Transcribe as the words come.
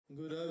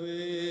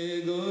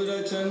Gurave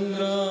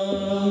Gaurachandra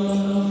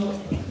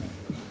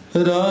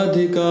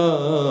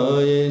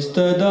Radhikaya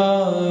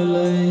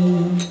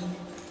Stadalaya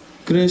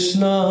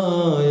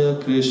Krishnaya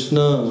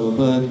Krishna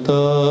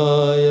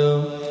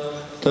Bhaktaya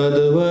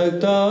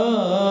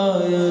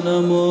Tadbhaktaya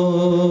Namo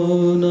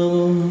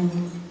Namo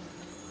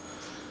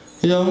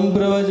Yam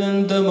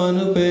Pravajantam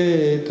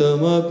Anupetam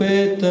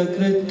Apeta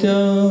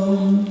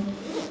Krityam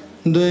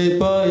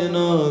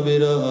Dvaipayana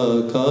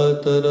Viraha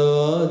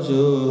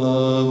Katarajo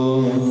Havo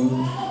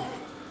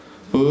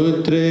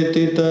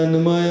Putreti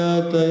Tanmaya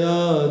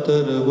Taya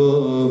Tarvo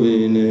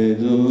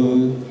Vinedu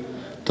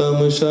Tam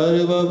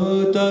Sarva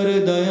Bhutar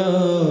Daya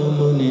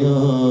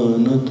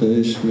Munyana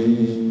Tashmi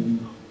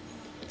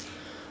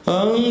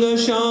Anga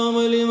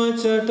Shamali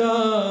Machata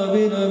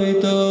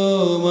Viravito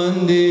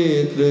Mandi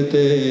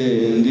Krite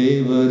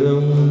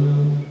Divaram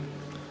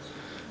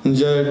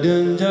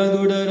Jadyan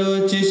Jagudaro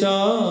Chisha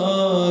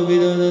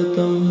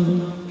Vidadatam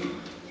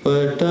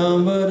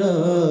Patambara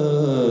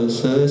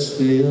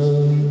Sasriya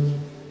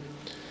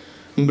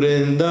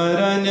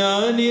Brindaranya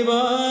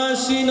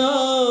Nivasina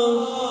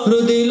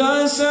Rudila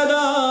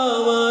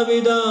Sadama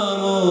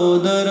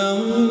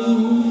Vidamodaram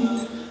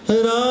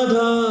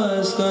Radha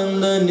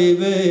Skanda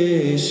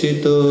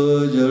Niveshito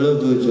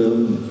Jalabhujam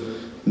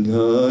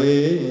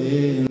Dhyaye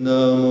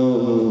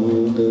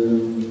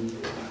Damodaram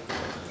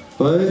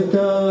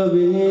Vaita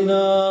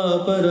Vina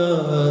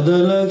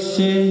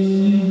Paradalakshi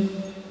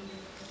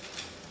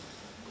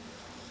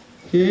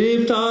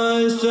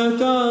Kirtasya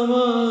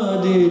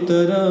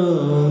Kamaditaram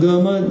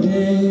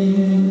Madhe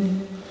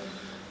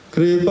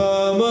Kripa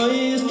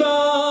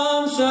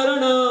Maistam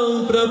Saranam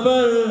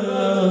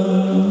Praparam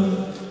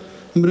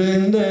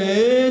Brinde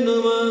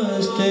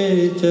Namaste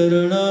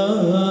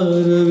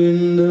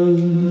Charanaravindam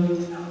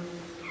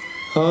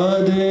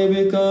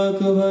Adevika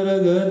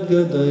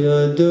Kuvaragad-gadaya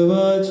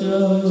Davacha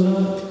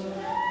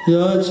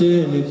Yache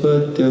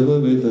Nipatya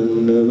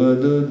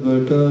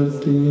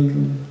Bhavidandavadudvatati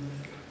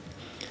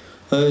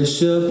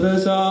Asya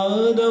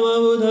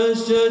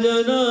Prasadamabudhasya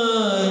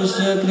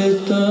Janasya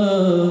Krita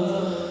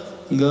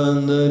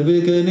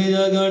Gandharvika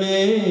Nijagane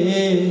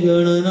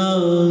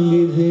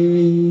Gananangidhe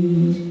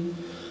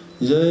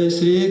Jai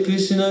Sri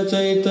Krishna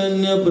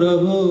Chaitanya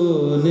Prabhu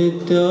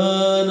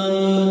Nityananda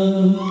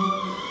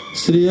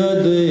Sri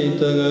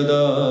Advaita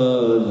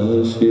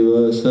Gadadhar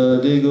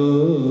Srivasadi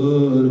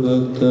Gaur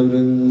Bhakta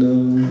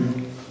Vrindam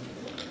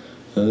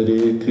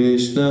Hare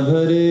Krishna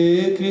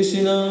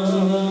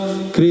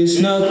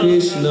Krishna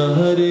Krishna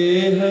Hare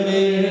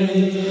Hare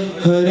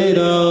Hare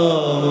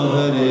Rama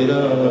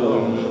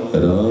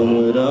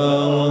Rama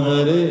Rama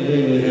Hare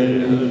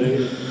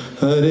Hare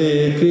Hare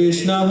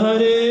Krishna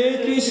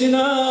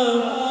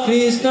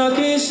Krishna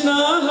Krishna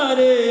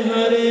Hare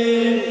Hare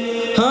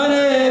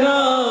Hare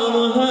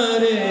Rama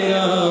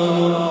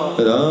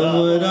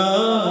Rama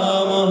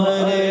Rama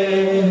Hare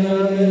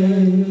Hare.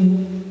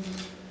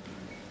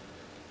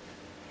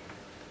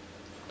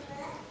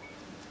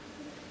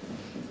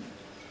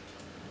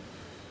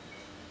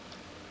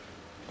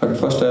 At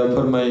first I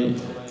offer my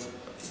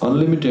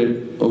unlimited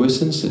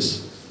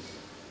obeisances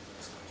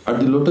at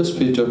the lotus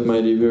feet of my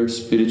revered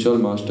spiritual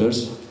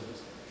masters,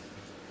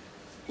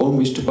 Om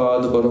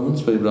Vishnupada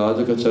Paramhans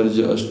Parivrajaka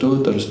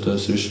Ashtotarstha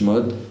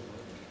Srimad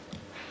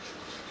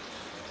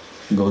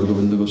Gaur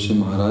Govinda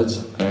Goswami Maharaj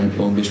and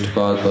Om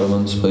Vishnupada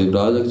Paramhans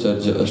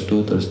Parivrajaka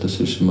Ashtotarstha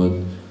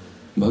Srimad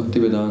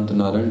Bhaktivedanta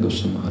Narayan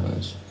Goswami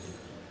Maharaj.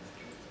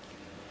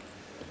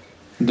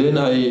 Then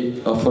I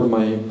offer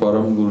my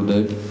Param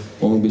Gurudev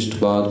Om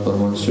Vishnupada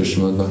Paramhans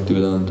Srimad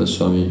Bhaktivedanta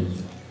Swami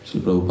Sri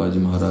Prabhupada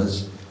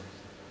Maharaj.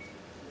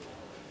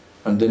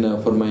 And then I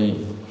offer my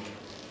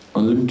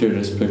unlimited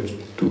respect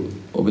to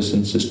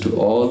obeisances to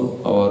all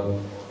our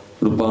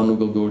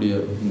Rupanuga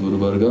Gaudiya Guru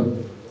Varga.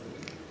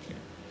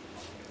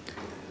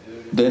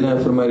 Then I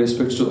offer my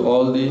respects to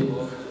all the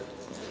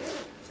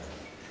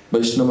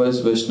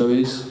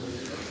Vaishnavis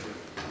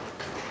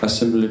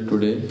assembled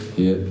today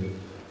here.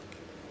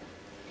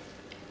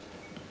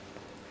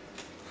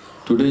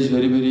 Today is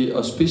very, very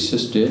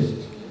auspicious day.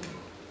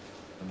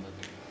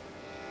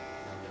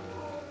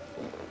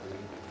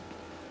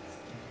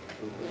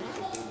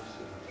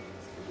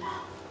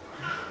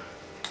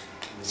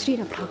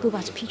 Srila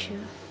Prabhupada's picture.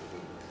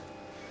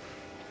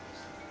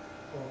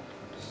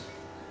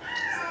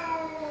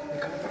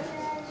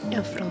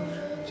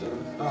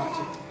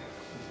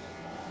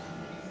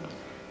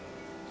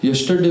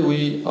 Yesterday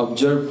we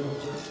observed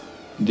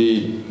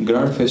the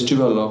grand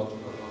festival of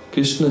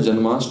Krishna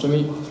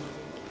Janmashtami.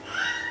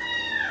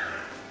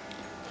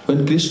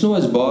 When Krishna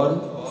was born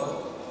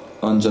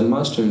on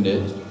Janmashtami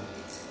day,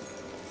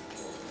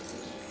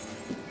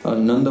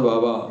 Nanda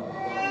Baba,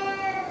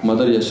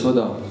 Mother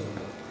Yashoda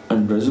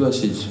and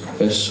Brajvasis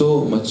were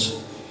so much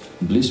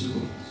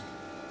blissful,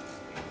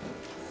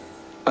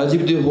 as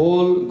if the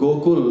whole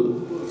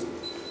Gokul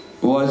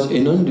was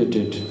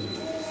inundated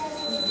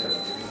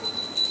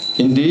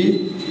in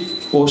the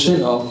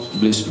ocean of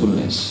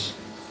blissfulness.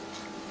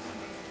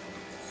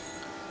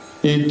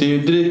 Iti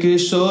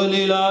drikisho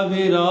lila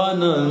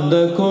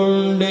virananda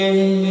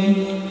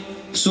kunde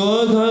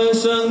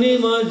Swadhyasang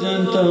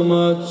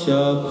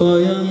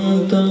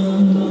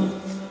nimajantamachapayantam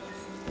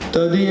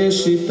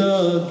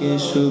Tadyeshita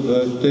keshu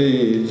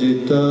bhakte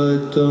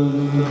jitatam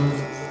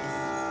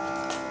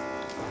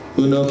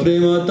Puna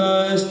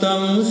premata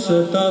estam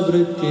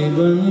satabhriti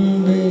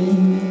bande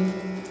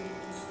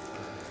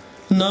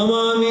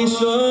Namami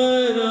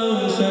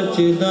swaram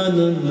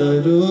sachidananda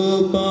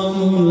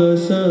rupam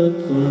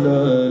Lasat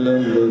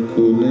kundalam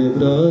vakule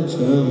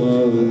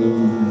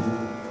brajamanam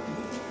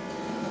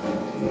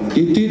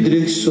Iti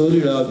driksho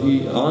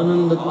lirabhi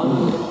ananda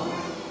kunde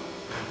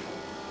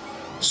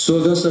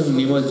Swagasam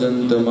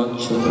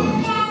nimajantamacham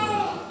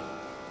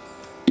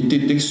Iti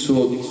driksho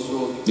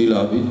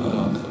lirabhi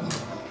ananda.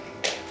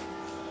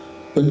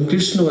 When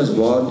Krishna was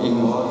born in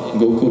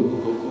Gokul,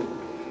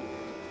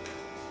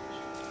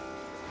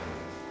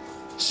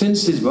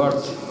 since his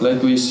birth,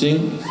 like we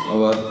sing,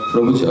 our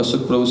Prabhuji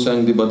Ashok Prabhu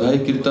sang the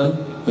Badhai Kirtan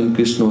when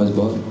Krishna was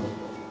born.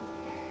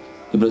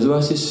 The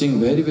Brajavasis sing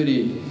very,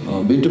 very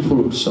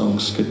beautiful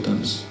songs,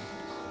 kirtans.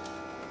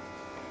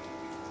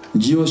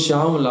 Jiyo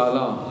Shyam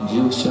Lala,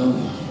 Jiyo Shyam.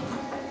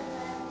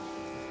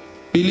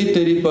 Pili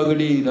Teri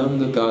Pagdi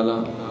Rang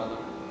Kala.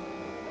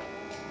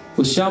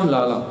 Shyam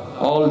Lala,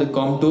 all they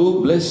come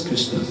to bless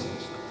Krishna.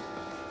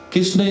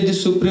 Krishna is the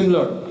Supreme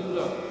Lord,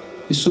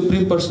 the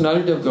Supreme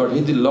Personality of God. He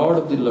is the Lord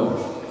of the Lord,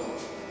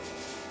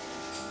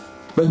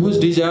 by whose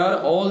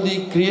desire all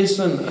the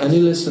creation,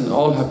 annihilation,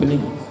 all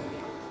happening.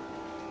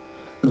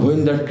 And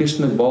when that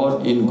Krishna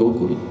born in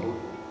Gokul,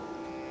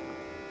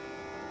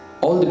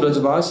 all the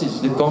Brajavasis,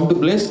 they come to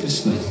bless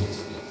Krishna.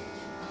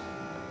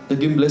 They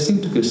give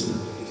blessing to Krishna.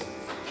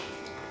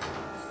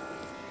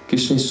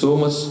 Krishna is so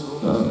much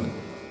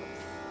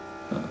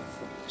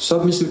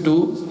submissive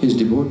to his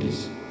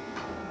devotees.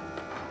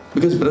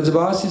 Because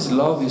Brajavasi's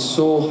love is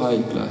so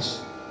high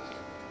class.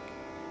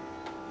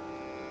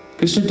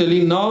 Krishna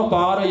telling, Na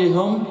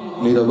parayaham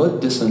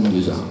niravadya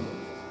sanjujam.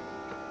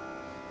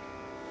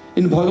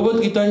 In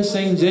Bhagavad Gita he is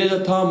saying, Je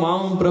yatha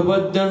mam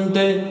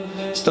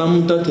prapadyante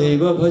stam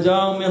tatheva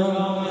bhajamyaham.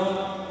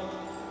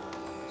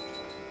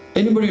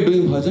 Anybody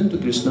doing bhajan to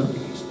Krishna,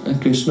 and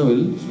Krishna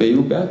will pay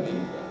you back.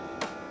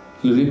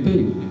 He will repay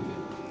you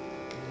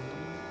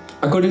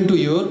according to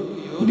your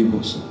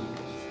devotion,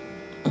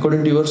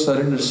 according to your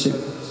surrendership.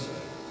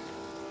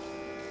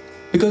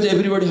 Because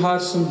everybody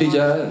has some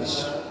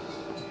desires.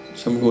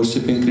 Some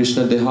worshipping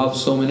Krishna, they have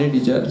so many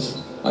desires.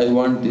 I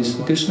want this.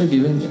 Krishna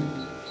giving them.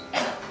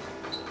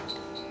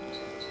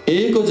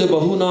 Eko ja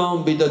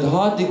bahunam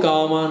vidadhati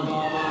kaman.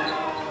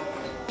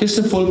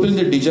 Krishna fulfilling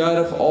the desire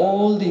of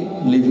all the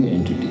living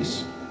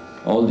entities,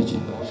 all the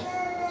jivas.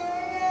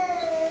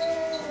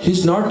 He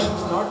is not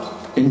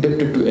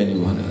indebted to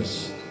anyone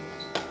else.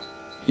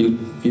 He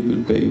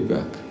will pay you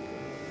back.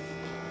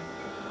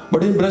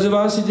 But in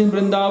Brajavasis, in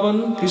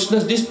Vrindavan,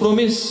 Krishna's this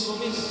promise,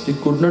 he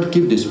could not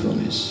keep this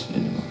promise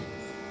anymore.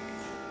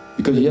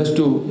 Because he has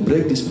to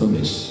break this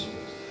promise.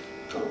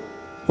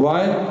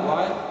 Why?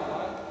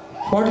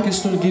 What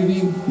Krishna will give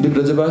him? The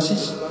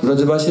Brajavasis?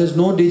 Brajavasis has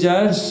no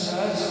desires.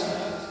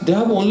 They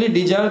have only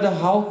desire that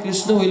how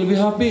Krishna will be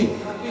happy.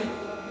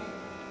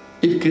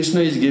 If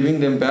Krishna is giving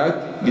them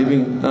back,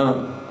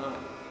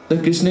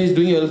 then Krishna is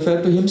doing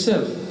welfare to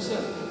himself.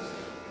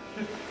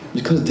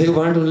 Because they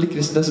want only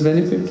Krishna's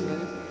benefit.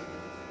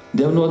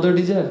 They have no other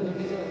desire.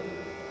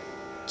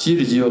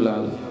 Chir Jiyo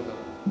Lala,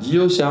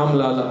 Jiyo Shyam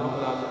Lala.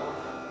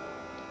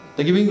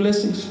 They are giving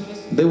blessings.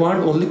 They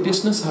want only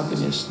Krishna's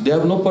happiness. They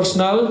have no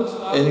personal,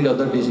 any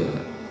other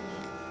desire.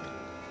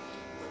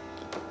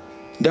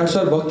 That's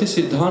why Bhakti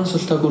Siddhanta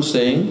Thakur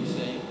saying,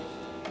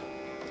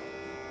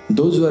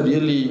 those who are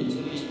really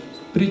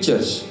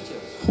preachers,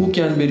 who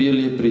can be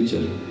really a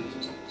preacher?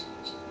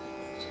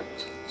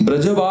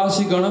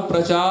 Brajavasi gana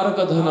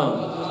pracharaka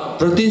dhana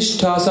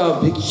pratisthasa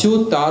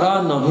bhikshu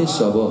tara nahi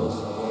sava.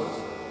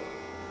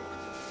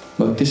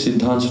 Bhakti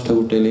Siddhanta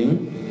Thakur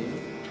telling,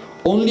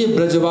 only a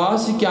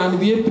Brajavasi can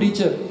be a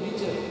preacher.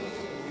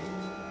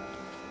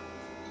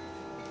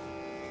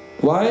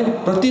 Why?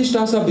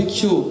 Pratisthasa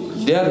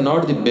bhikshu, they are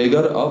not the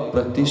beggar of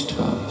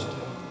pratishtha.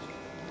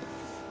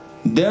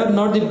 They are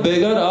not the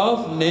beggar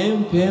of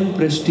name, fame,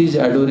 prestige,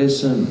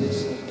 adoration.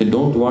 They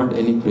don't want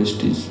any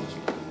prestige.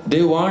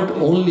 They want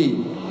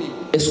only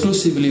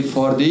exclusively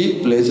for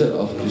the pleasure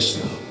of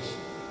Krishna.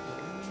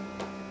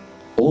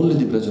 Only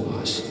the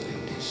Brajavasis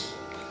like this.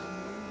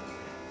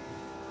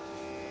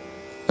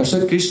 That's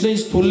why Krishna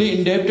is fully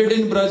indebted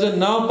in Braja.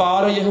 Na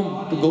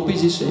parayaham, to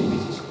Gopis is saying.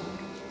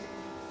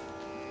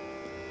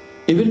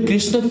 Even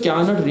Krishna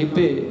cannot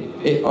repay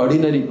an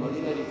ordinary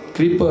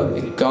creeper,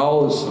 a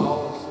cow's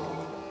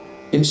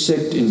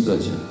insect in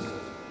Braja.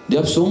 They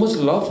have so much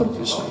love for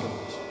Krishna.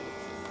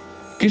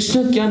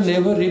 Krishna can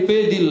never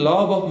repay the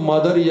love of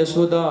Mother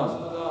Yashoda.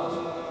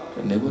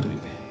 Can never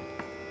repay.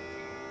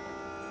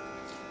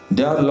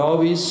 Their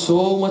love is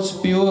so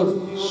much pure,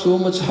 so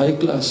much high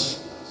class,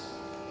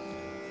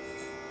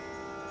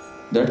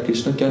 that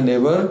Krishna can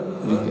never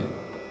repay.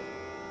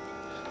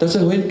 That's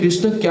why when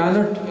Krishna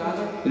cannot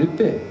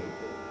repay,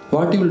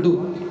 what he will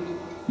do?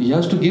 He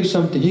has to give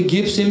something. He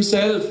gives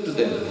himself to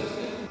them.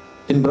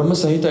 In Brahma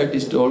Samhita it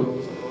is told,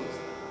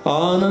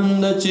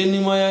 Ananda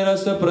Chinmaya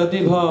Rasa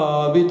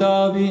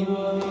Pratibhavitavi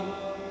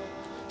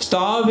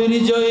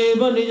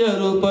Stavirjayeva Nija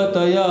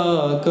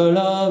Rupataya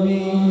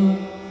Kalavi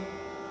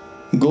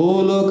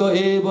Goloka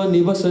Eva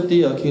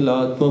Nivasati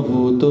Akhilatma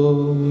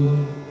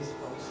Bhuto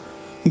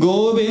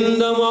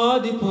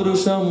Govindamadi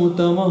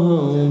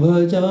Purushamutamaham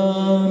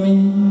Bhajami.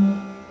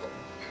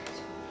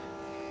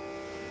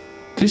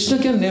 Krishna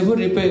can never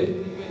repay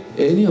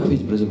any of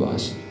his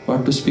Brajavas.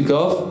 What to speak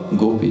of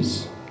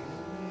gopis?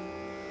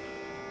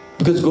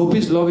 Because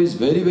gopis' love is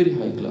very, very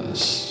high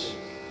class.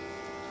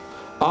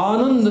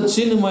 Ananda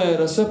Chinmaya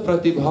Rasa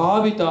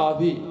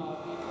Pratibhavitavi.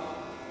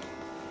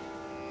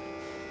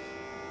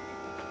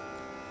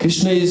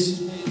 Krishna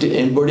is the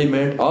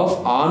embodiment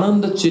of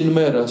Ananda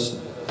Chinmaya Rasa.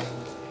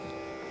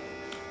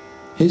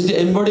 He is the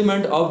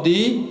embodiment of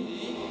the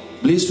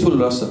blissful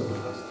rasa,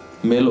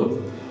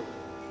 mellow,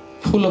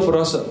 full of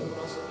rasa.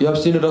 You have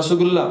seen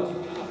Rasagulla.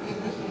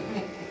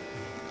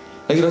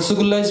 Like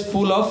Rasagulla is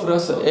full of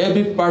rasa.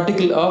 Every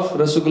particle of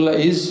Rasagulla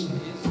is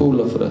full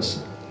of rasa.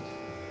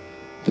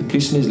 The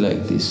Krishna is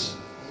like this,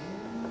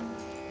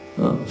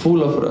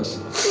 full of rasa.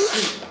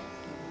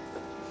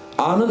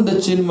 Ananda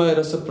Chinmaya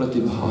Rasa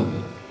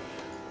Pratibhavi.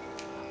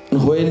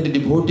 And when the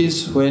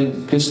devotees,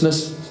 when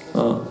Krishna's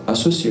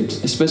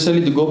associates,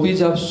 especially the gopis,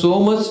 have so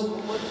much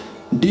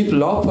deep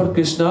love for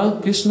Krishna,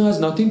 Krishna has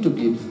nothing to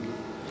give.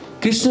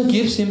 Krishna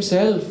gives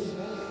himself.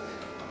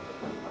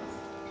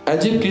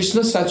 As if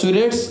Krishna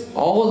saturates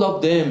all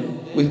of them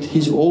with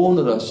his own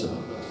rasa.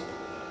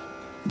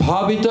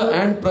 Bhavita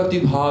and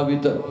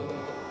Pratibhavita.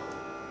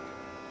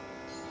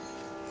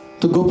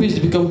 The gopis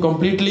become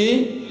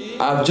completely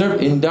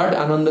absorbed in that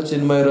Ananda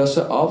Chinmaya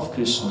rasa of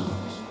Krishna.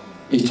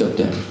 Each of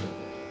them.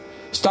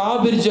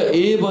 Stavirja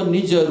eva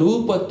nija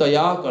rupa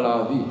taya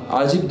kalavi.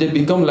 As if they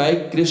become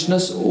like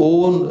Krishna's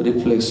own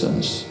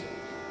reflections.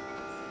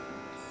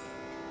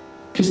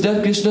 They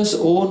are Krishna's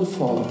own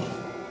form,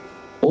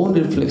 own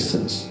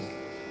reflections,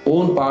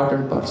 own part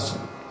and parcel.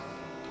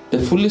 They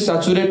are fully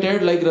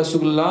saturated like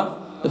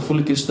Rasagulla. The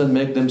fully Krishna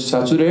make them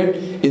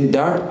saturate in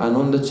that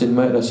Ananda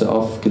Chinmaya rasa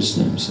of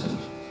Krishna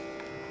himself.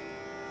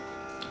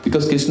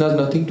 Because Krishna has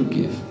nothing to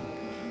give.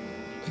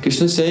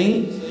 Krishna is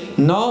saying,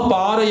 Na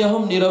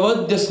parayaham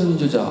niravadya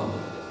sanjuja.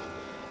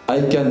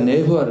 I can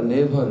never,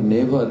 never,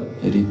 never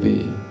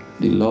repay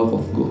the love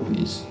of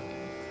gopis.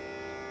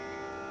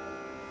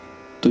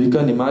 So you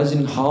can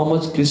imagine how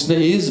much Krishna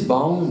is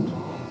bound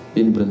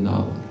in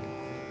Vrindavan.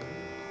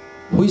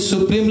 Who is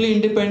supremely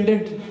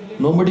independent.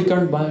 Nobody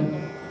can bind.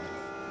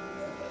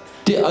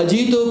 The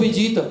ajito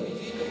vijita.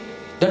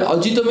 That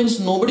ajita means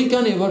nobody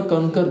can ever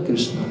conquer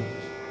Krishna.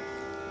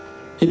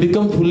 He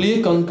becomes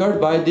fully conquered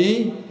by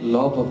the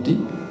love of the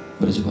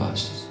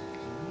Brajavasis,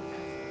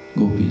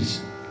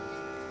 gopis.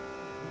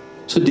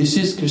 So this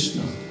is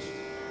Krishna.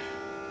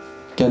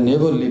 Can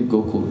never leave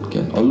Gokul,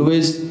 can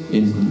always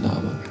in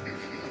Vrindavan,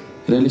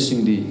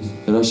 relishing the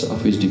rasa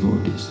of his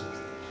devotees.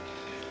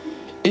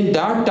 In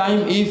that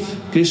time, if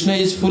Krishna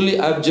is fully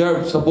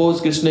absorbed,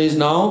 suppose Krishna is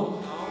now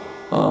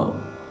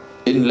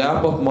in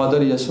lap of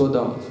Mother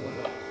Yashoda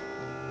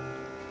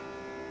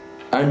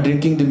and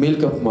drinking the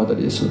milk of Mother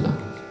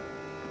Yashoda.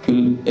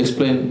 We'll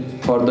explain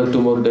further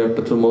tomorrow, day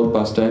after tomorrow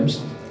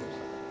pastimes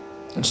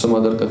and some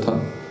other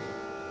katha.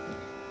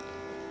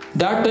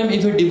 That time,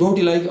 if a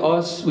devotee like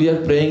us, we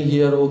are praying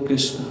here, oh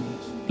Krishna,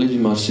 please be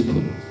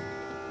merciful.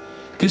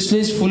 Krishna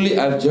is fully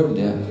absorbed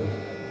there.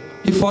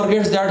 He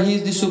forgets that he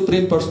is the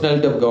Supreme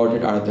Personality of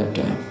Godhead at that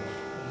time.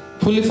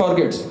 Fully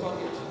forgets.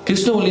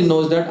 Krishna only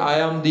knows that I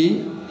am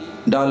the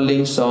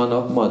darling son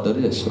of Mother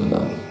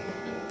Yashoda.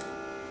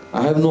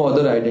 I have no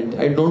other identity.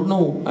 I don't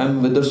know I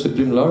am with the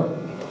Supreme Lord.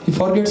 He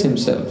forgets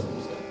himself.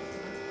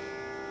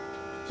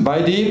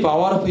 By the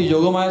power of his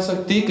Yogamaya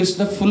Shakti,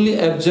 Krishna fully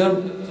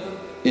absorbed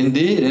in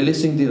the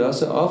releasing the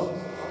rasa of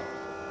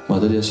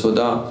Mother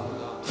Yashoda,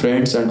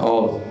 friends and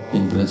all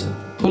in Braja.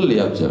 Fully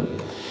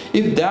absorbed.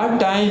 If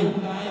that time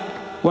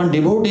one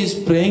devotee is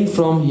praying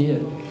from here,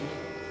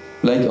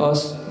 like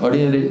us,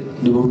 ordinary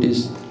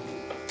devotees,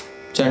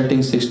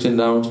 chanting 16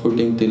 rounds,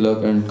 putting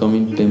tilak and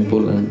coming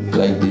temple and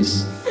like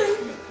this.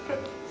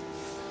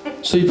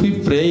 So if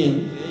we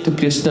praying to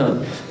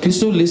Krishna,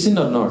 Krishna will listen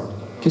or not?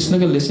 Krishna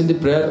can listen the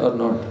prayer or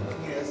not?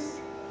 Yes.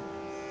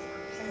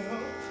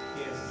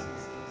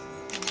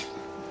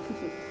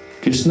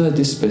 Krishna has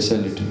this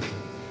speciality.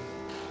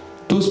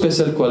 Two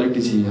special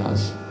qualities he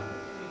has.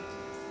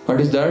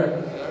 What is that?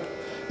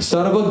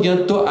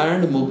 Sarvajnatva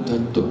and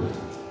Mugdhatva.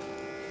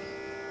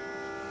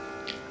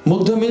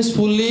 Mugdha means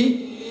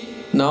fully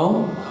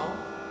now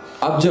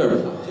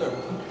absorbed,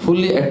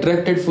 fully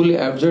attracted, fully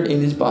absorbed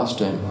in his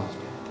pastime.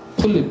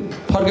 Fully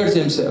forgets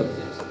himself,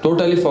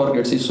 totally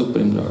forgets his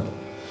Supreme Lord.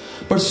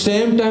 But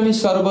same time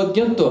is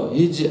Sarvajnatva,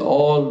 he is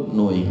all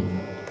knowing,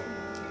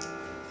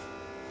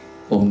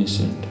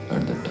 omniscient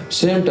at that time.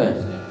 Same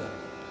time,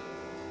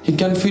 he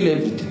can feel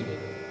everything.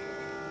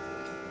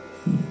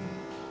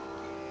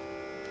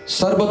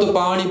 Sarvata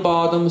Pani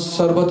Padam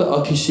Sarvata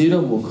Akhishira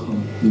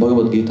Mukham.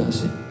 Bhagavad Gita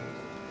says.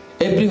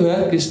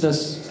 Everywhere Krishna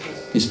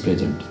is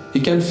present. He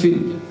can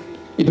feel.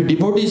 If a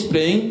devotee is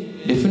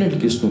praying, definitely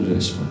Krishna will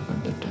respond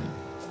at that time.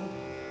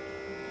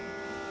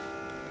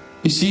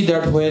 You see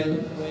that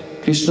when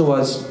Krishna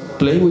was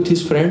playing with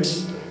his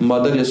friends,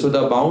 Mother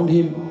Yashoda bound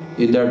him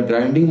in that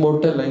grinding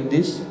mortar like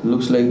this,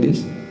 looks like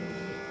this.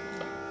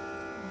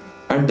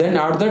 And then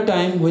at that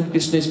time when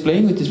Krishna is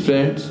playing with his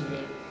friends,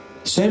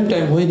 same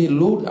time when he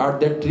looked at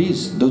that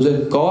trees, those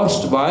were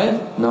cursed by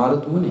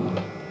Narad Muni.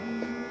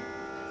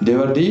 They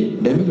were the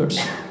demigods.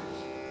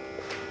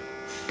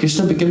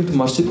 Krishna became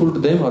merciful to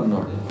them or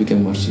not?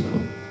 Became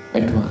merciful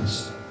at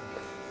once.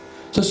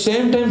 So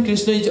same time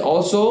Krishna is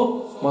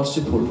also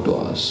merciful to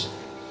us.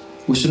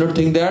 We should not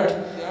think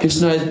that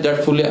Krishna is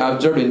that fully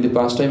absorbed in the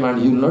pastime and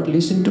he will not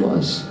listen to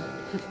us.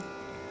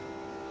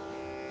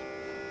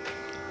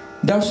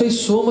 That's why he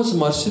is so much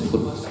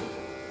merciful.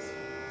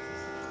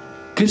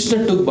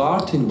 Krishna took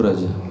birth in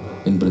Braja,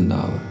 in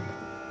Vrindavan.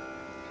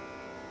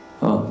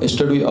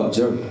 Yesterday we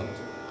observed.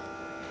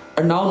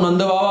 And now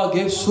Nanda Baba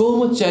gave so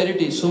much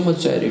charity,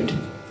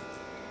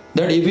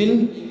 that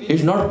even it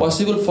is not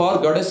possible for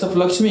Goddess of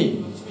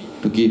Lakshmi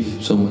to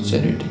give so much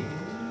charity.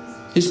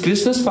 He is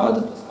Krishna's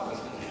father.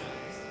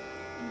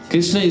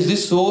 Krishna is the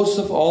source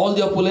of all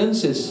the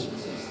opulences.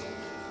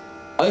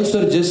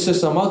 Aishwarjasya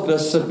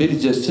samagrasya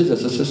birjasya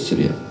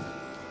jasasya.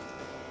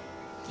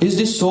 He is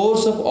the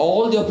source of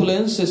all the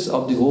opulences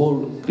of the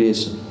whole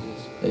creation.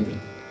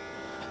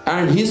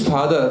 And his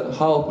father,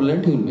 how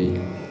opulent he will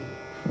be.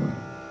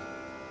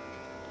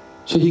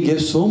 So he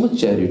gave so much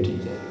charity.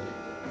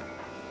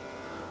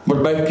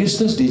 But by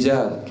Krishna's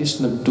desire,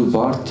 Krishna took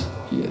birth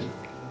here.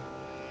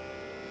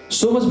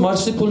 So much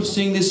merciful,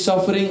 seeing the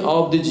suffering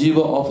of the jiva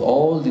of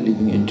all the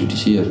living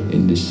entities here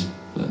in this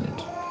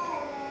planet.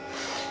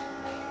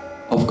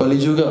 Of Kali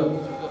Yuga,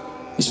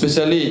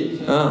 especially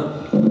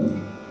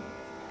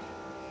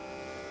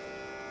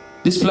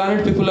this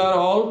planet people are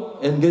all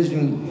engaged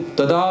in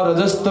tada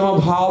rajastama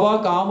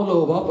bhava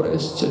kamalobha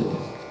prayascharya.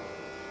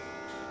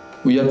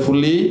 We are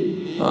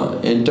fully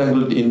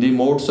entangled in the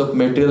modes of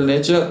material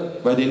nature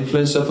by the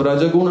influence of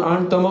Rajagun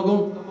and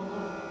Tamagun.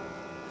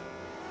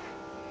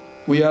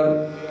 We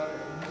are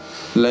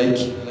like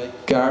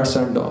cats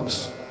and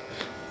dogs.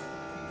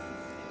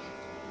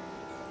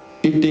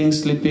 Eating,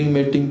 sleeping,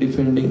 mating,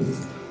 defending.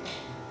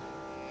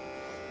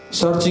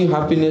 Searching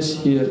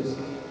happiness here.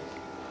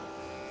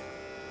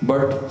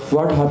 But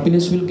what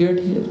happiness will get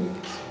here?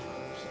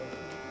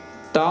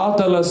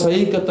 Tatala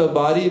saikata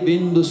bari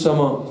bindu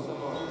sama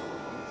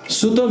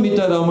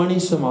Sutamita Ramani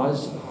Samaj.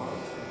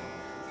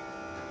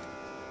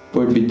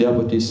 Poet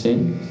Vidyapati is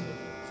saying,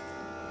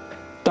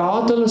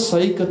 Tatala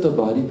Saikata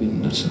Bari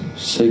Bindasam.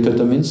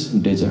 Saikata means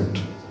desert.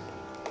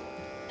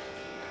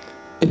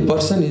 A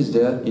person is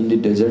there in the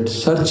desert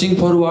searching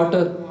for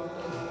water,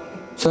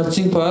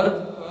 searching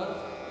for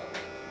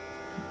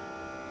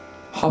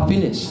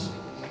happiness.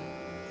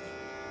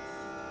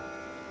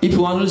 If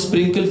one will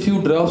sprinkle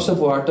few drops of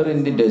water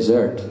in the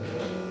desert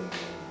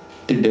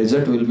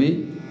will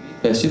be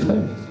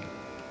pacified.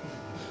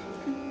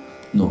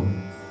 No.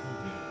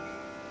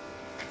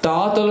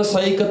 Tatala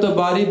saikata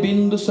bari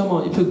bindu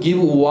sama. If you give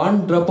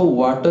one drop of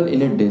water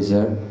in a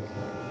desert,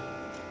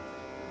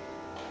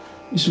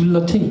 it will be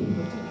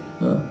nothing.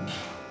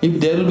 If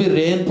there will be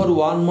rain for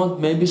 1 month,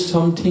 maybe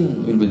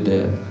something will be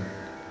there.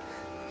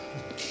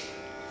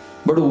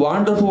 But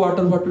one drop of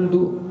water, what will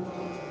do?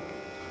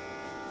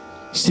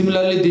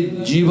 Similarly, the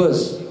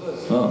jivas,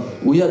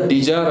 we are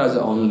desire as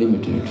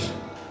unlimited,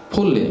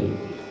 fully.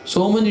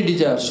 So many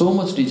desires, so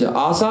much desire.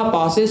 Asa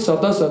passe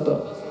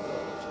sata.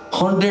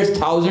 Hundreds,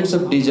 thousands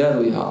of desire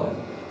we have.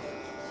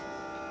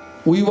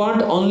 We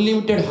want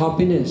unlimited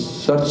happiness,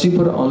 searching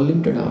for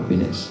unlimited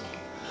happiness.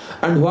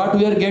 And what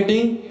we are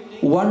getting?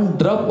 One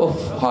drop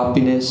of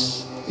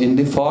happiness in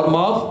the form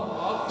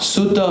of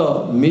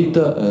Sutta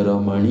Mita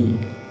Ramani.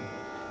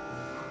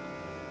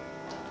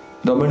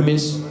 Ramani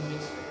means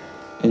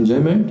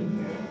enjoyment.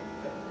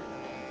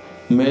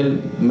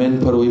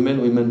 Men for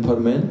women, women for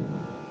men.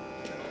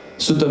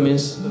 Sutta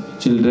means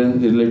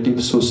children,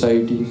 relatives,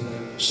 society,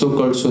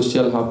 so-called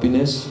social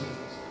happiness.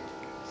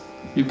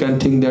 You can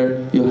think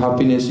that your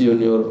happiness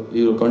in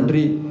your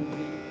country,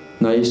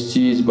 nice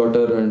cheese,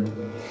 butter and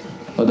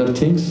other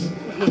things,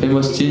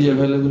 famous cheese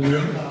available here.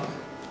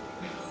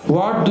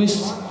 What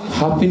this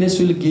happiness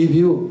will give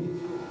you?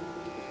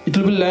 It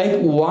will be like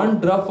one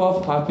drop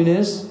of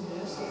happiness,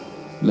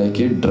 like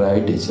a dry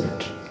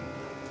desert.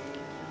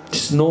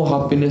 There's no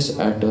happiness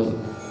at all.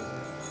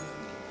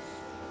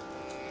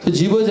 So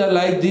jivas are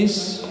like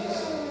this,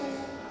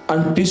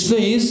 and Krishna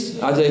is,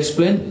 as I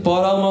explained,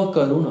 Parama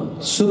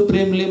Karuna,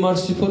 supremely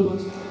merciful.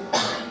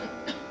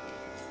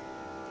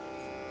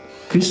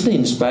 Krishna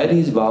inspiring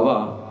his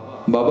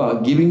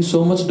Baba, giving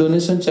so much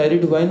donation,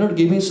 charity, why not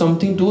giving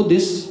something to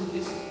these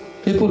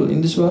people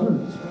in this world?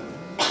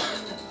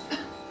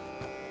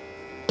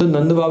 So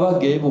Nanda Baba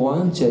gave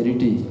one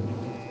charity,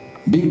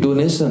 big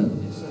donation.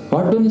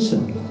 What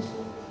donation?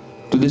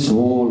 To this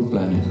whole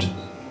planet.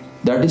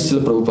 That is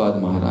Srila Prabhupada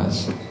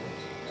Maharaj.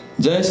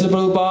 Jai Srila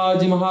Prabhupada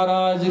Ji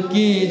Maharaj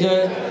ki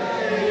Jai.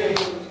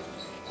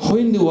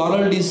 When the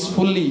world is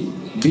fully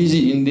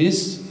busy in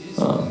this.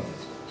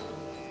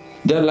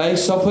 They are like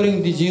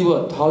suffering the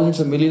jiva, thousands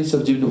of millions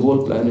of jiva, the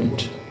whole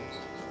planet.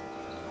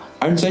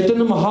 And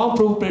Chaitanya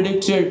Mahaprabhu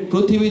predicted,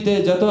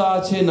 Prithivite jata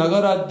ache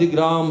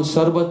nagaradigram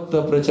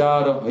sarvatra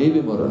prachara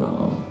haive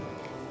marana.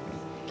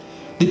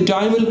 The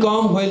time will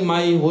come when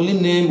my holy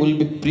name will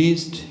be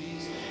preached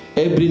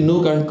every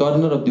nook and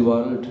corner of the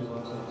world,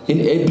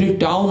 in every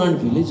town and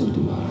village of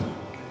the world.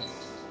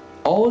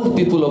 All the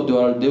people of the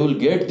world, they will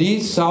get the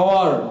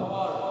sour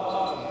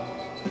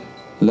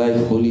like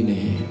holy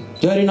name.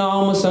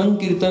 Jarinam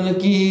Sankirtan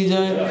ki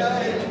jai.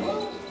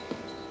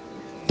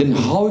 Then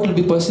how it will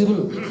be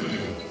possible?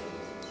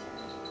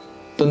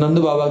 So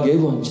Nanda Baba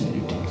gave one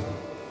charity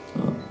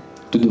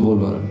to the whole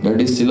world.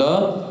 That is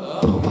Srila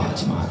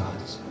Prabhupada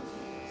Maharaj.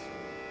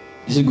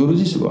 This is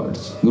Guruji's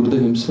words.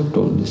 Gurudev himself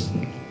told this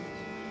thing.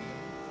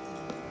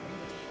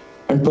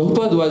 And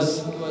Prabhupada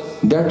was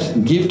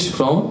that gift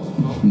from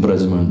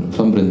Brajman,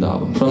 from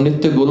Vrindavan, from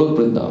Nitya Golok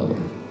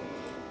Vrindavan.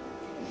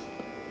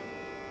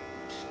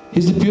 He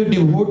is the pure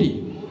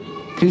devotee,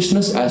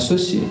 Krishna's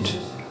associate.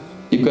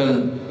 You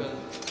can,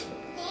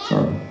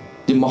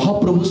 the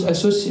Mahaprabhu's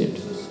associate.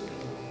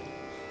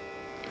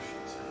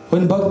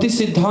 When Bhakti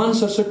Siddhanta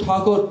Saraswati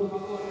Thakur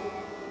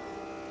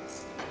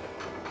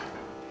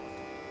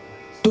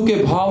took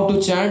a vow to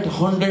chant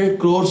 100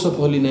 crores of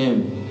holy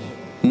name,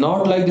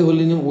 not like the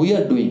holy name we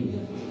are doing.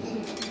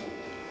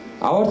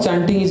 Our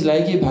chanting is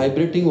like a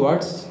vibrating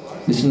words.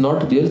 This is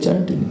not real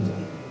chanting.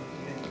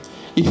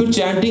 If you're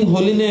chanting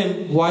holy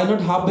name, why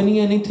not happening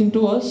anything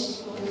to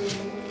us?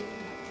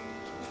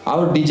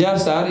 Our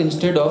desires are,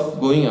 instead of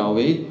going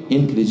away,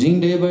 increasing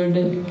day by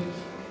day.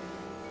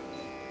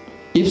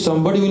 If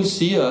somebody will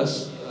see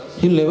us,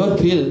 he'll never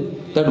feel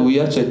that we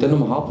are Chaitanya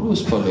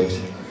Mahaprabhu's followers.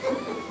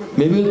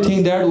 Maybe he'll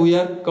think that we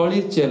are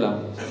Kali's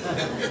Chela,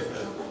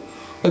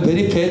 a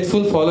very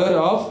faithful follower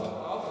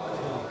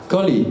of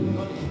Kali.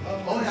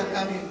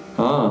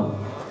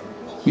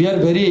 We are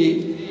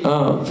very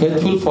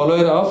faithful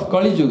follower of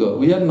Kali Yuga.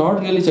 We are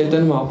not really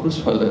Chaitanya Mahaprabhu's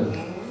follower.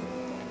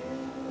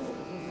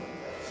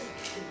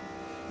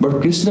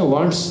 But Krishna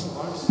wants,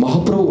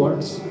 Mahaprabhu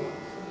wants,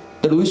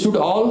 that we should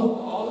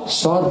all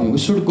serve Him. We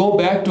should go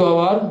back to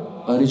our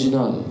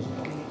original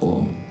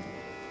home.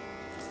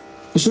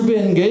 We should be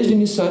engaged in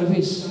His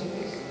service.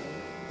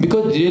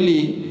 Because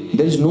really,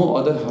 there is no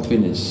other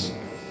happiness.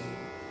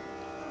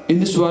 In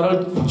this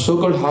world,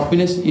 so-called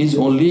happiness is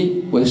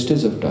only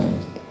wastage of time.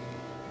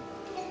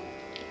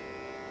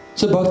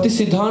 So Bhakti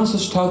Siddhanta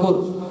Saraswati Thakur,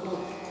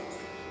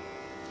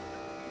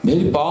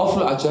 very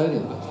powerful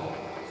Acharya,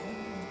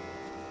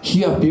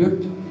 he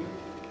appeared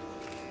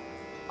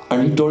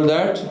and he told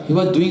that he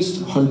was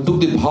took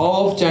the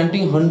vow of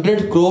chanting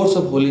 100 crores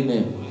of holy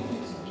name.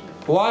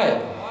 Why?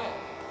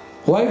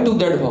 Why he took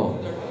that vow?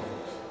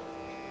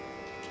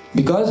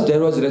 Because there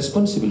was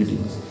responsibility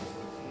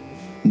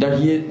that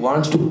he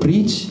wants to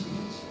preach.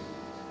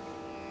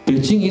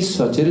 Preaching is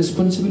such a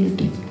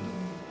responsibility.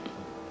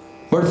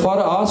 But for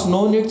us,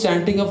 no need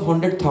chanting of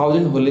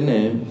 100,000 holy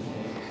name,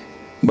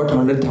 but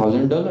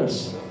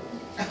 $100,000.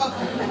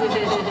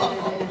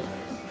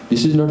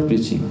 This is not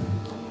preaching.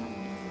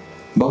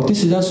 Bhakti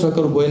Siddhanta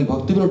Thakur, when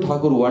Bhaktivinoda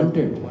Thakur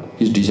wanted,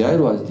 his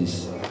desire was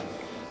this,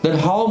 that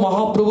how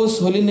Mahaprabhu's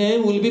holy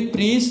name will be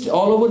preached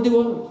all over the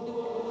world.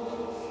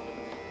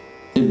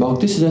 In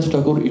Bhakti Siddhanta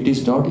Thakur, it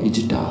is not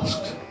easy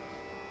task.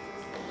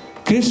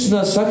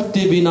 Krishna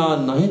Shakti Bina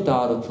Nahi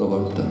Tar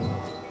Pravartan.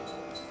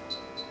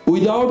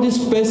 Without the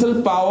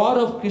special power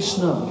of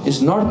Krishna,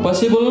 it's not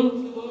possible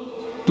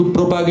to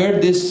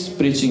propagate this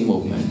preaching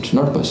movement.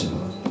 Not possible.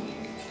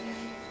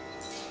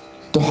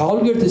 So how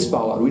will get this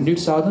power? We need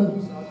sadhana.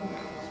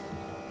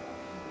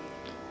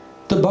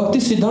 The Bhakti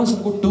Siddhanta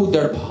Thakur took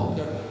that vow.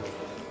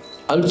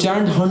 I'll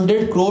chant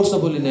 100 crores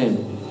of holy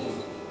name.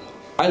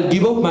 I'll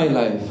give up my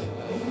life.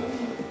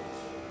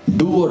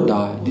 Do or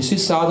die. This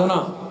is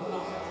sadhana.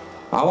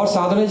 Our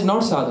sadhana is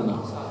not sadhana.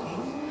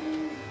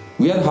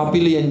 We are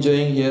happily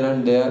enjoying here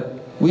and there.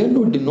 We are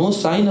no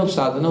sign of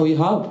sadhana we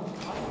have.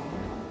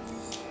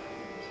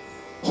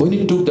 When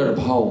he took that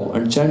vow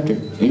and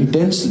chanted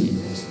intensely,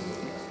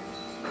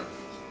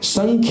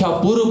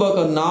 Sankhya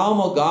Purvaka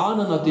Nama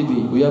Gana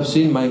Natibi. We have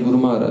seen my Guru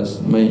Maharaj.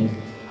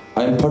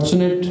 I am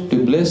fortunate to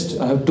be blessed.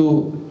 I have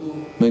two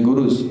my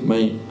Gurus,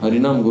 my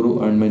Harinam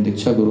Guru and my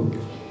Diksha Guru.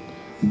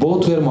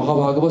 Both were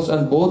Mahabhagavats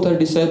and both are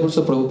disciples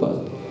of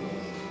Prabhupada.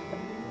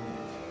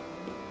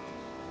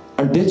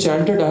 And they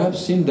chanted, I have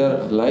seen their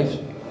life.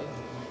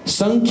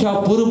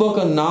 Sankhya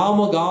Purvaka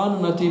Nama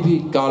Gana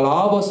Natibi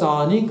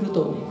Kalavasani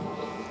Krito.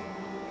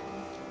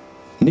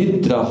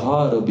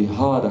 Nidrahara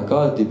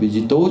Biharaka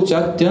Dibijito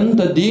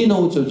Chatyanta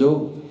Dino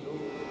Chajo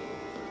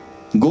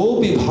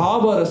Gopi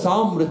Bhava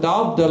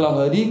Rasamritabdala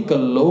Hari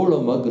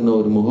Kallola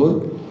Magnor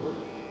Muhur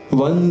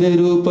Vande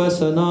Rupa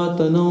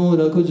Sanatano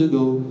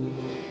Rakhujago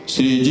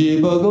Sri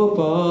Jiva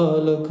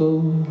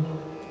Gopalako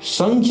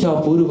Sankhya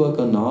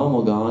Purvaka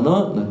Nama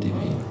Gana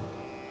Nativi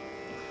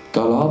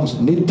Kalabs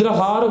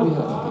Nidrahara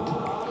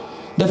Biharaka.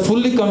 They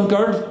fully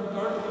conquered.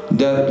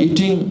 They are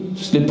eating,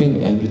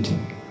 sleeping,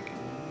 everything.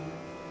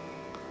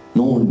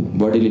 no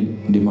bodily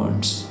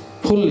demands.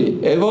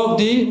 Fully above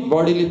the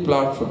bodily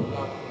platform.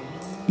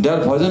 Their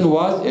bhajan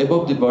was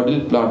above the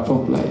bodily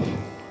platform of life.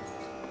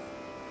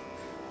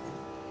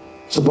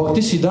 So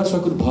Bhakti Siddhanta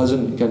Thakur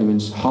bhajan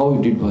means how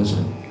he did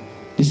bhajan.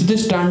 This is the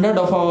standard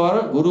of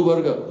our Guru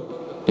Varga.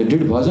 They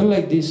did bhajan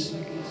like this.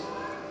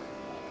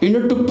 In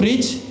order to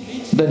preach,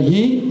 then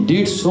he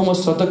did so much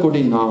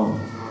Satakoti now.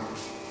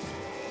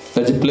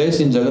 There's a place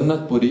in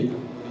Jagannath Puri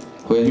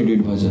where he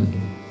did bhajan.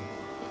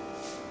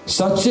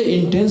 Such an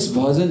intense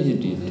bhajan he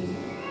did.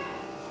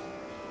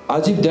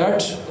 As if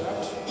that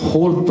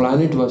whole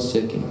planet was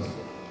shaking.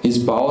 His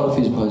power of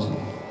his bhajan.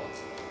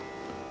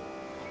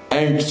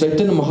 And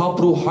Chaitanya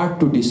Mahaprabhu had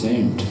to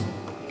descend.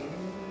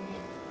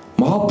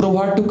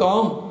 Mahaprabhu had to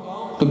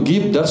come to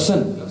give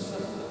darshan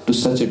to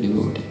such a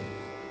devotee.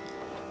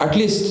 At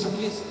least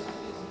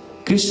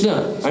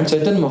Krishna and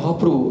Chaitanya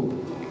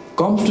Mahaprabhu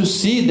comes to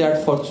see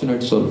that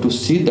fortunate soul, to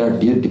see that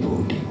dear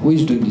devotee who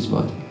is doing this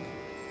bhajan.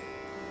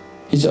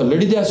 He's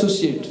already the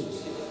associate.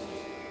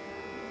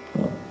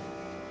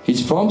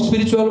 He's from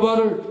spiritual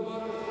world.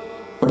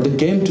 But they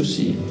came to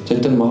see.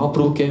 Chaitanya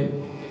Mahaprabhu came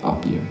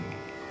up here.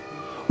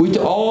 With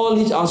all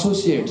his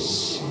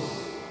associates.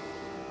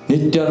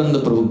 Nityananda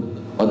Prabhu,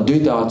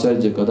 Advaita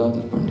Acharya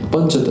Gadadhar Pandit,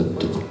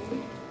 Panchatattva.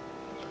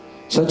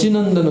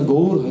 Sachinandana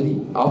Gaur Hari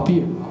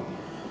appeared.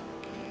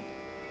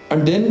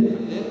 And then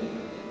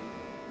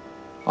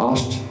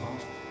asked,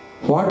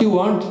 what you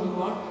want?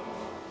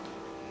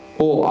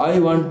 Oh, I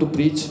want to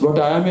preach, but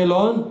I am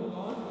alone.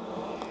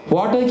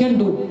 What I can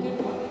do?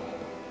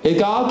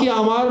 Ekaki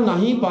amar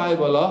nahi paye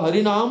bala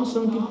harinam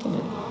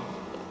sankirtan.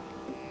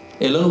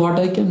 Alone what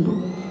I can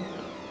do?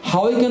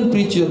 How I can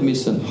preach your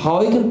mission? How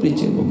I can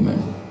preach your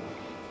movement?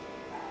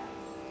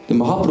 The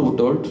Mahaprabhu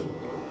told,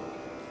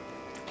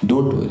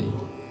 don't worry.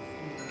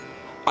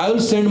 I will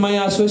send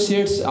my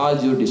associates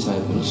as your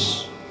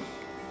disciples.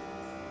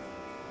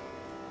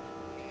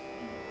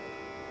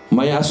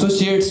 My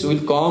associates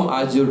will come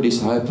as your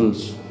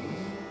disciples.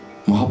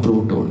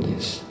 Mahaprabhu told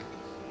this.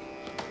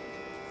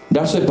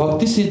 That's why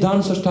Bhakti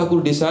Siddhanta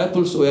Thakur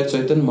disciples were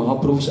Chaitanya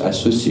Mahaprabhu's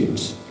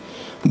associates.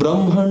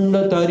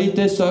 Brahmanda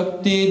tarite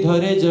sakti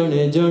dhare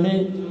jane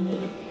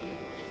jane.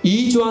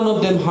 Each one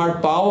of them had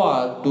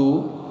power to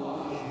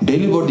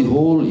deliver the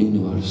whole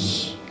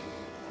universe.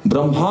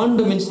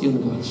 Brahmanda means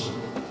universe.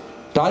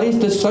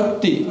 Tarite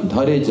sakti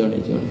dhare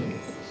jane jane.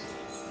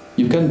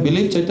 You can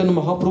believe Chaitanya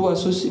Mahaprabhu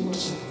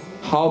associates.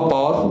 How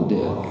powerful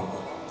they are.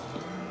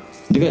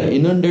 They can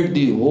inundate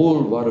the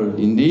whole world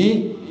in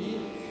the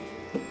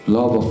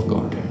love of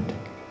Godhead.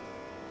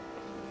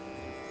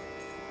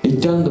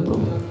 Nityananda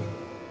Prabhu.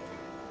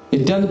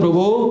 Nityananda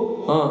Prabhu,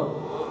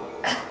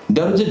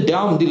 there was a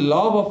dam, the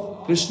love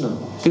of Krishna.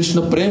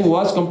 Krishna Prem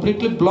was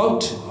completely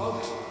blocked.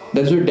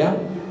 There's a dam.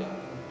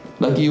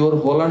 Like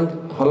your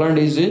Holland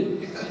is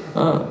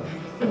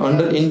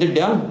under in the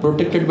dam,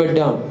 protected by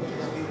dam.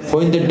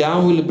 When the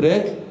dam will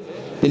break,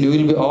 then you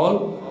will be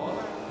all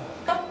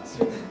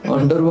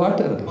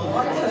underwater.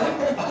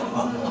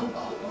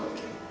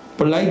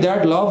 But like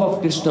that, love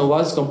of Krishna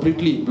was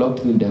completely blocked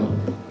in the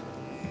dam.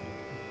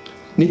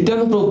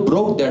 Nityananda Prabhu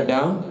broke that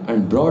dam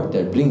and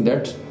bring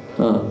that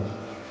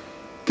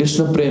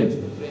Krishna Prem,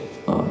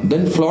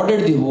 then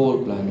flooded the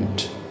whole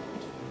planet.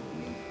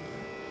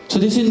 So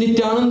this is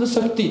Nityananda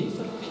Shakti.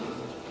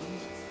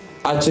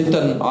 As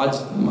Chaitanya,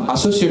 as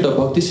associate of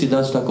Bhakti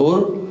Siddhanta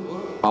Thakur,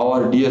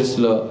 our dear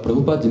Srila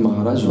Prabhupada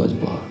Maharaj was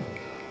born.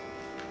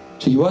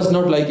 So he was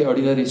not like an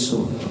ordinary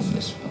soul from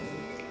this world.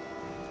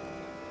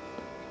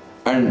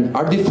 And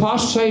at the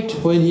first sight,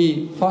 when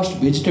he first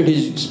visited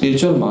his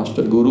spiritual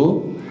master,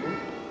 Guru,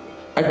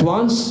 at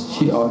once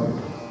he ordered.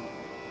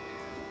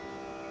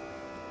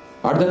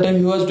 At that time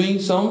he was doing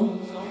some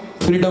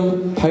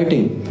freedom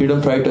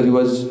fighter.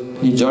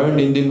 He joined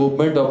in the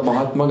movement of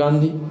Mahatma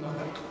Gandhi.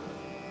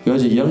 He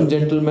was a young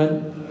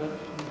gentleman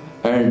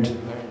and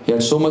he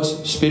had so much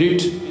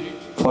spirit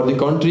for the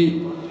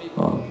country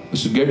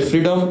to get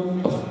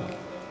freedom of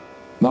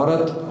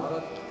Bharat.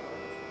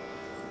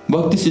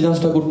 Bhakti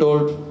Siddhanta Thakur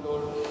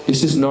told,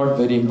 this is not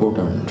very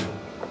important.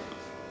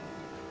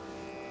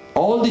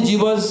 All the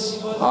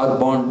jivas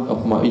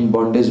are in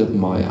bondage of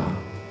Maya.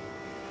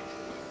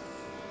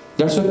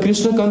 That's why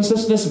Krishna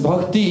consciousness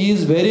bhakti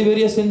is very,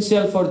 very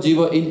essential for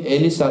jiva in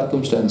any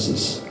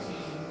circumstances,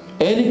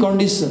 any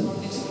condition.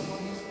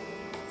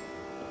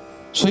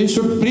 So you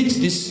should preach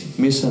this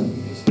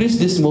mission, preach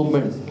this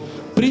movement,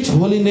 preach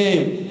holy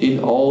name in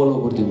all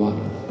over the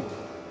world.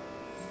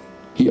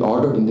 He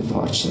ordered in the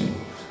far side.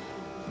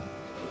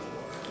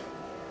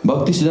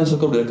 Bhakti Siddhanta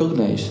Thakur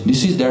recognized,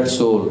 this is that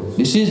soul,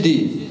 this is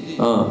the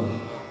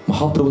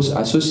Mahaprabhu's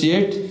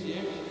associate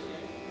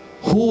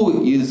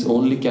who is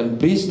only can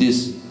preach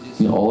this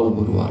in all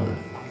over the world.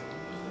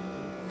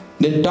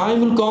 Then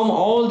time will come,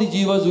 all the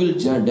jivas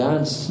will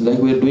dance like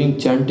we are doing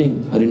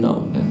chanting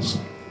Harinam dance.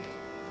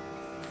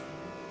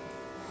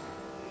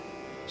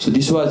 So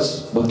this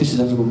was, Bhakti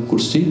Siddhanta Thakur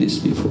could see this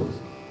before.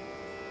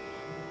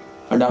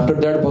 And after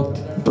that,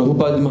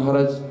 Prabhupada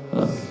Maharaj,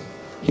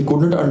 he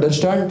could not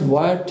understand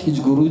what his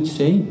Guru is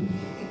saying.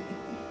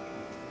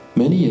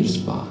 Many years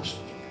passed.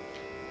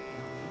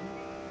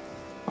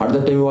 At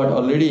that time he was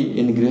already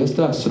in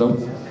Grihastha ashram,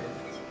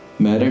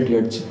 married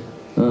yet.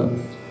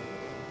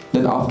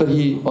 Then after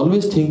he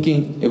always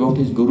thinking about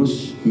his Guru's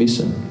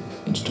mission,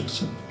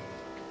 instruction.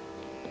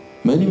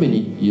 Many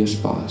years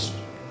passed.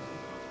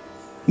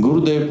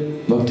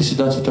 Gurudev Bhakti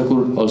Siddhanta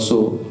Thakur also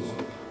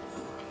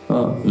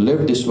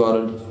left this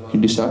world. He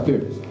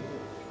disappeared.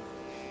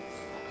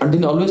 And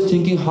then always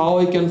thinking how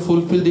I can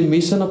fulfill the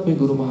mission of my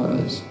Guru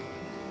Maharaj.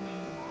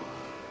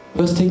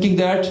 He was thinking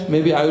that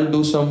maybe I will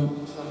do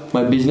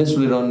my business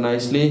will run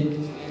nicely,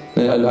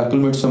 then I will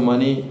accumulate some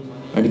money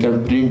and he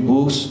can print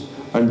books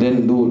and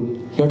then do.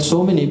 He had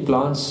so many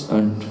plans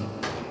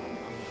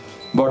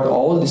but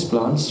all these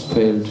plans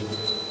failed.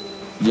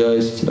 Jai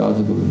Sri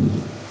Radha Govinda.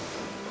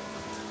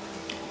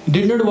 It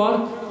did not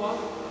work.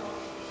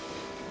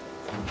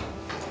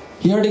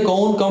 He had a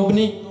own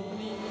company,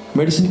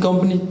 medicine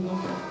company.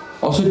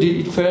 Also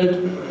it failed.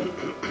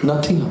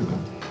 Nothing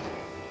happened.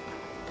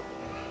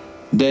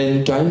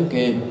 Then time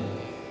came.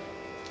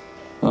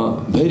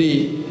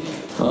 Very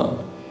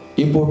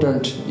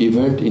important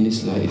event in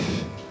his life.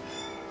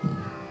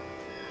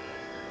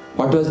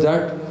 What was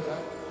that?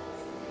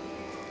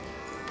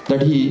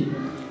 That he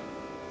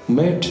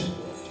met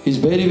his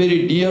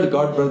very dear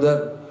god brother.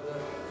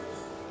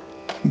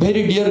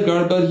 Very dear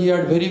god brother. He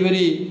had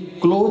very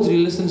close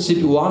relationship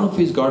with one of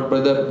his god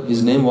brother.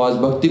 His name was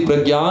Bhakti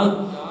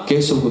Pragyan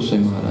Keshav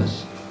Goswami Maharaj.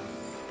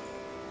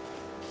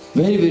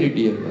 Very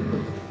dear god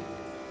brother.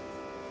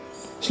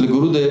 So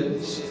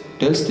Gurudev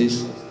tells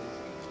this.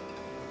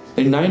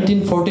 In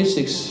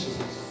 1946,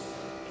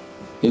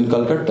 in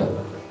Calcutta,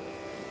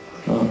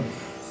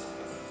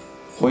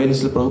 when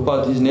Srila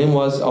Prabhupada, his name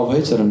was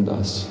Abhay Charan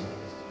Das.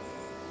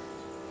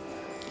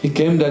 He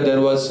came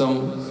there was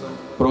some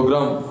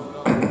program,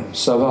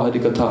 Sabha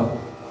Harikatha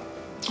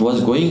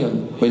was going on.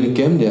 When he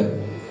came there,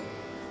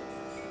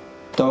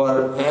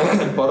 our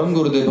Param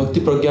Gurudev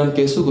Bhakti Pragyan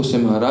Keshav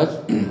Goswami Maharaj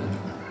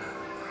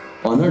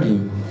honored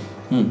him.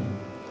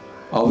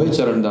 Abhay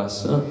Charan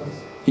Das.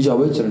 He's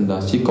Abhay Charan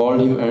Das. He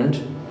called him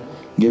and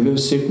gave him a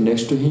seat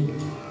next to him.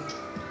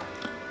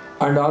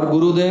 And our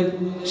Gurudev,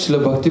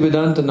 Srila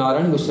Bhaktivedanta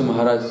Narayan Goswami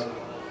Maharaj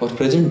was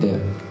present there.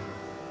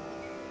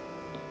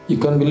 You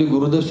can believe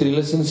Gurudev's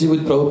relationship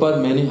with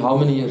Prabhupada how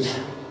many years?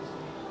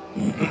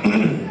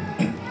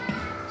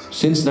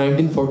 Since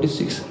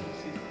 1946.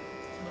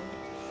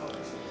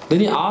 Then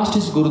he asked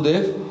his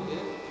Gurudev,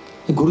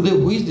 Gurudev,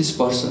 who is this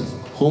person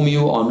whom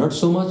you honored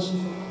so much?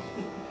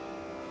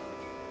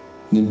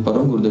 Then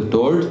Param Gurudev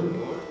told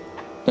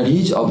that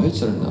he is Abhay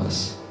Charan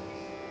Das.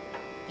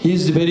 He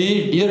is a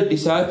very dear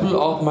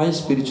disciple of my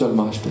spiritual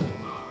master.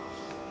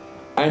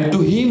 And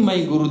to him my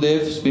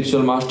Gurudev,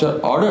 spiritual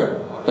master,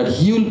 ordered that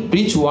he will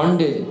preach one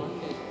day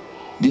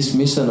this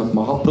mission of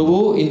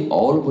Mahaprabhu in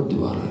all over the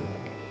world.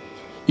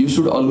 You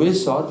should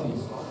always serve him.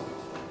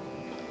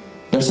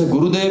 That's why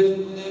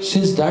Gurudev,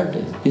 since that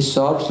day, he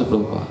serves the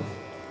Prabhupada.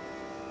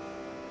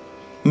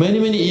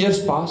 Many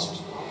years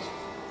passed.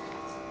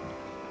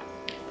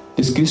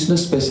 It's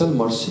Krishna's special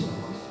mercy.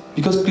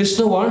 Because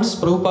Krishna wants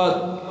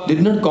Prabhupada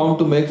did not come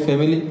to make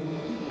family.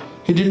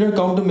 He did not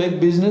come to make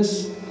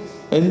business,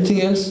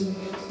 anything else.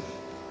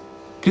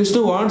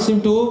 Krishna wants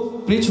him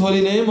to preach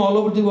holy name all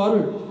over the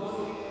world.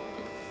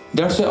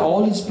 That's why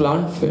all his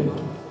plans failed.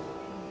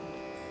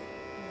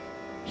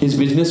 His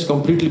business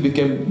completely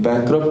became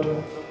bankrupt,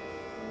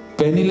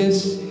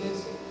 penniless.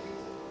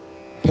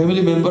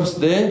 Family members,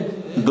 they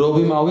drove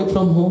him away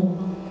from home.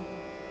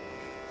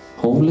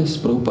 Homeless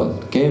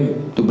Prabhupada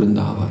came to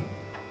Vrindavan.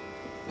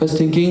 He was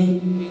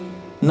thinking,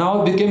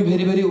 now I became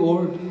very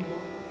old.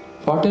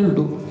 What I will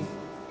do?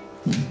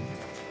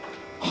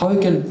 How I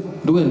can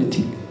do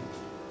anything?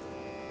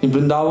 In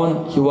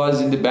Vrindavan, he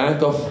was in the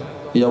bank of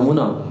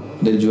Yamuna.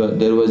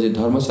 There was a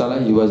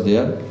dharmasala, he was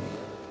there.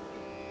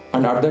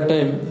 And at that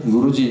time,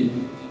 Guruji,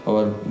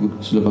 our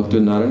Srila Bhakti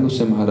Narayan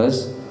Goswami Maharaj,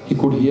 he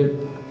could hear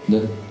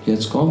that he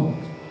has come.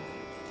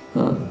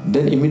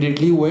 Then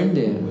immediately he went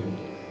there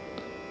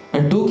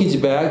and took his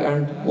bag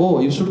and,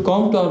 you should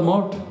come to our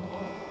mart.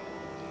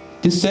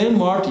 This same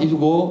mart, if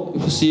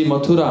you see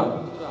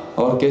Mathura,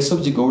 our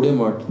Keshavji Gaudiya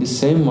mart, this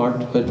same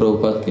mart where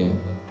Prabhupada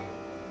came.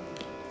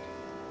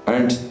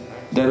 And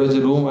there was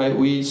a room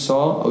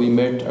we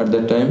met at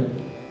that time.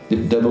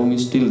 The room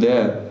is still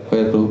there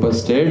where Prabhupada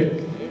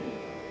stayed.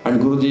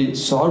 And Guruji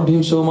served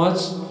him so much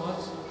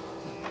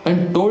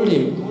and told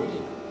him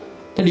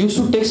that you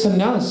should take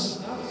sannyas.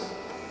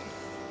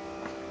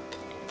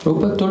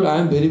 Prabhupada told, I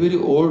am very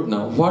old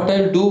now. What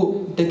I will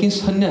do taking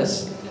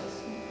sannyas?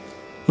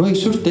 No, you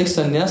should take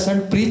sannyas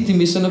and preach the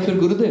mission of your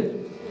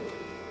Gurudev.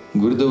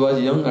 Gurudev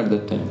was young at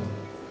that time.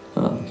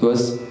 He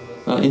was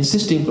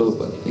insisting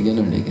Prabhupada again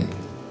and again.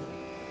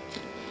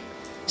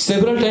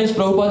 Several times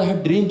Prabhupada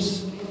had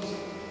dreams.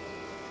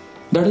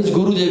 That is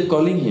Gurudev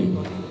calling him,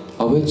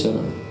 Abhay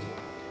Charan.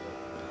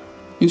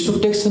 You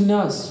should take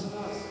sannyas.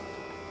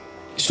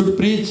 You should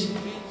preach.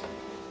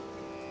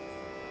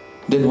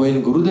 Then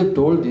when Gurudev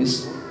told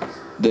this,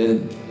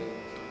 then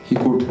he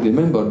could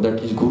remember that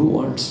his Guru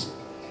wants.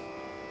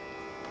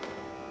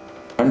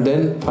 And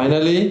then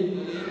finally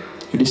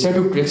he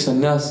decided to take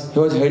sannyas. He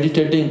was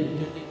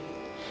hesitating.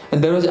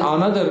 And there was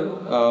another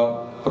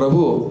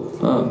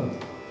Prabhu.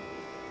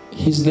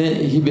 His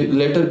name, he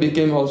later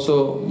became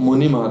also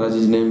Muni Maharaj.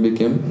 His name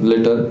became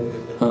later.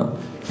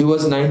 He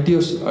was 90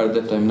 years at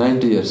that time.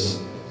 90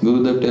 years.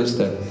 Gurudev tells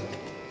that.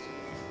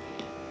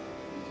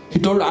 He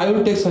told, I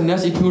will take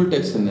sannyas if you will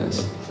take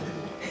sannyas.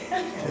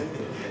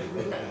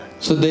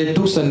 So they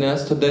took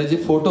sannyas. So there is a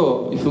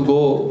photo. If you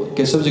go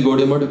Kesavji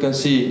Gaudiya Math, you can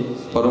see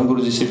Param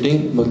Guruji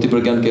sitting, Bhakti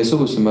Pragyan Kesav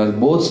Goswami Maharaj.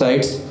 Both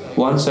sides,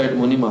 one side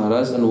Muni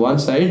Maharaj and one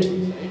side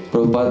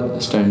Prabhupada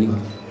standing.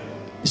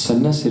 The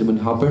sannyas ceremony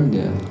happened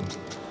there.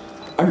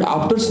 And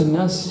after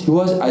sannyas, he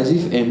was as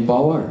if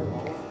empowered.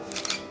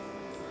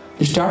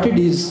 He started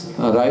his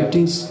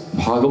writings,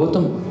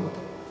 Bhagavatam,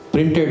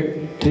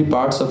 printed 3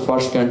 parts of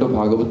first canto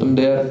Bhagavatam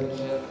there.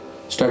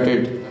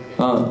 Started,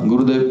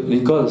 Gurudev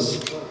recalls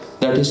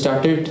that he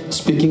started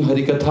speaking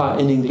Harikatha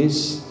in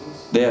English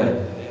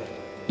there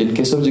in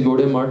Kesavji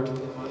Gaudiya Math.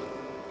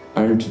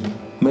 And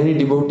many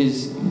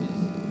devotees,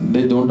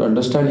 they don't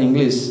understand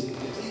English,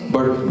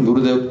 but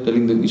Gurudev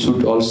telling them, you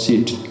should all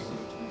sit.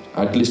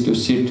 At least you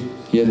sit,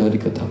 hear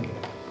Harikatha.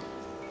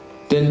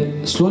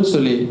 Then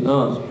slowly,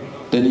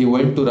 then he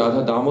went to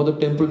Radha Damodar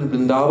temple in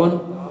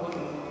Vrindavan.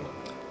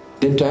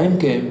 Then time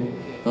came,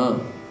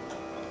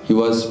 he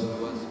was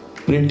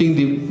printing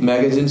the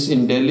magazines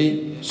in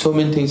Delhi. So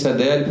many things are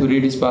there if you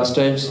read his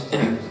pastimes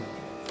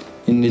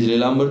in his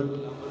Lilamrit.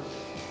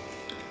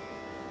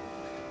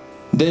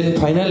 Then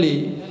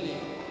finally,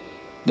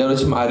 there was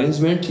some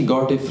arrangement. He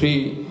got a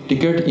free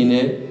ticket in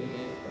a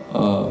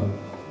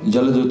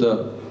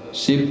Jaladuta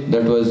ship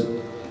that was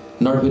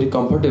not very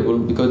comfortable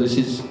because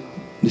this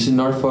is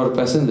not for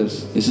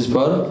passengers. This is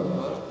for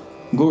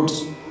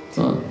goods.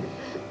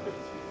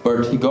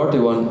 But he got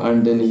a one,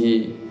 and then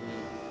he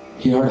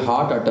had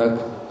heart attack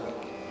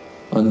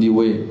on the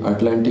way,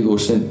 Atlantic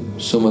Ocean,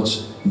 so much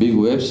big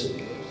waves.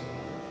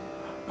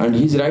 And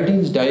he's writing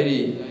his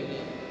diary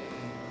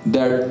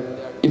that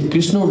if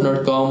Krishna would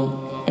not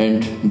come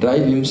and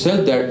drive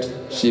himself that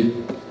ship,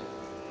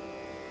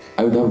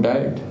 I would have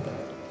died.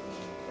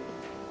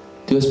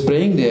 He was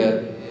praying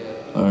there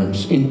and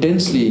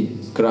intensely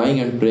crying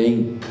and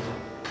praying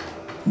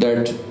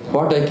that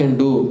what I can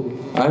do,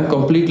 I am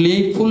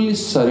completely, fully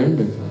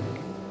surrendered.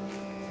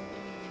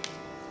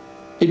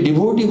 A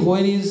devotee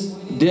when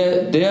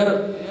they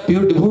are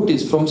pure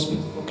devotees from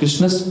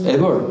Krishna's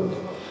ever,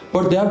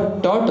 but they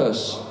have taught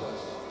us,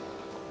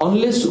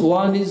 unless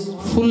one is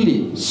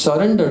fully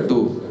surrendered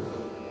to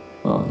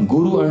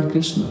Guru and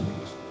Krishna,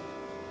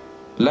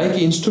 like an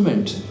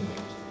instrument,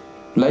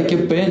 like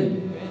a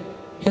pen,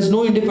 he has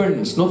no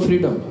independence, no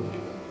freedom.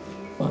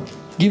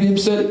 Give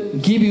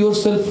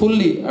yourself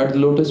fully at the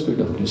lotus feet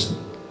of Krishna,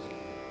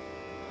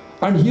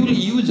 and he will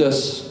use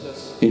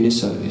us in his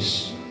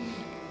service.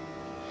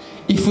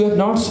 If we are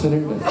not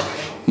surrendered,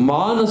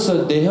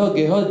 Manasa deha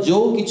geha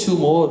jo kichu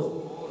more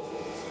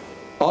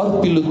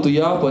arpilu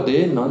tuya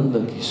pade Nanda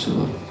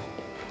Kishore.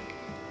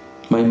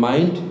 My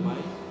mind,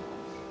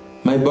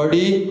 my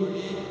body,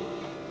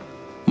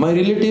 my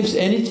relatives,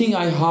 anything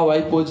I have,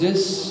 I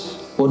possess,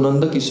 O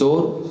Nanda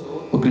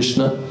Kishore, O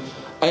Krishna,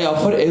 I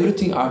offer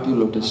everything at your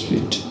lotus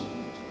feet.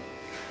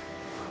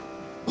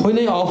 When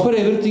I offer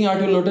everything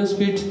at your lotus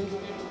feet,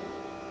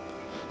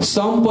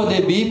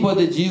 sampade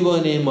bipade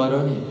jivane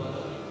marane.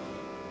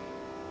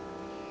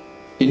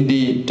 In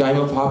the time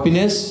of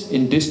happiness,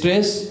 in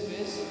distress,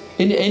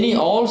 in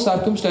all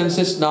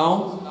circumstances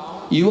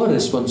now, you are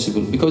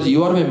responsible. Because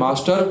you are my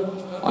master,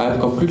 I have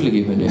completely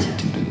given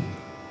everything to you.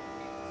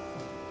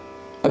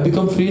 I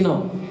become free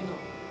now.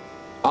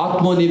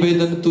 Atma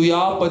nivedan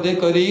tuya pade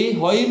kari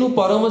hoinu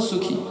parama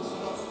sukhi.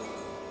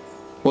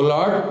 Oh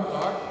Lord,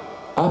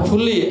 I have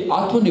fully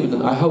Atma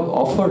nivedan. I have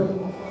offered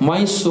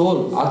my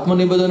soul. Atma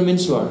nivedan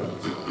means what?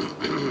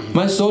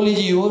 My soul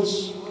is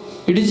yours.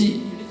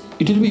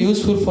 It will be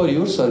useful for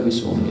your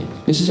service only.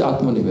 This is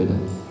Atma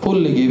nivedan.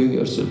 Fully giving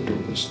yourself to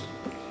Krishna.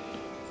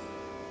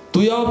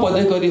 Tuya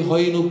pade kari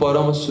hoinu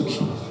parama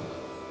sukhi.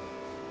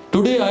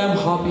 Today I am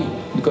happy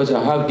because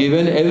I have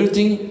given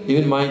everything,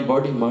 even my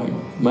body, mind,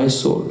 my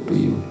soul to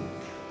you.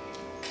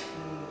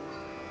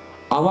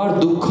 Amar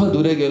dukkha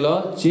dure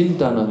gela,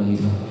 chinta na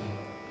rahila.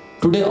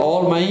 Today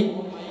all my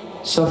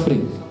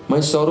suffering, my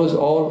sorrows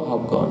all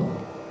have gone.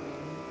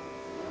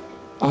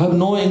 I have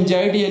no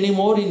anxiety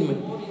anymore in me.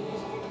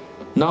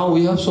 Now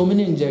we have so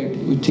many anxiety.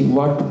 We think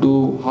what to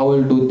do, how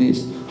will do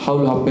this, how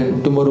will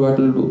happen, tomorrow what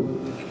will do.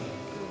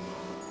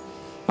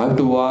 I have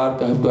to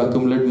work, I have to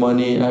accumulate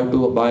money, I have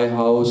to buy a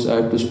house, I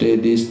have to stay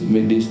this,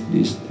 make this,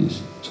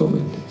 so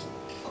many things.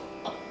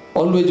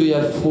 Always we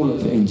are full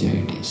of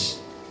anxieties.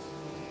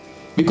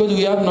 Because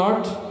we have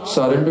not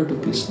surrendered to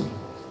Krishna.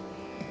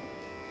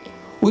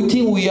 We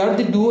think we are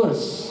the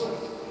doers.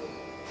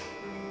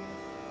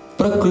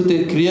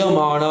 Prakriti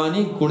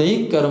kriyamanani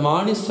gunai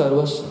karmani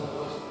sarvasya.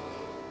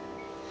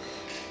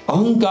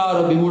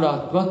 Ahankara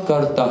vimudatma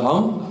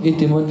kartaham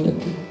iti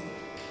manyate.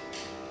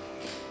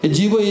 A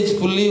jiva is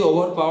fully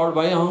overpowered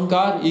by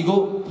ahankar,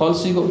 ego,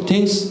 false ego,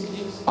 thinks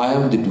I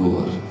am the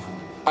doer.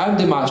 I am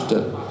the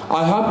master.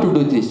 I have to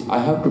do this, I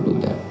have to do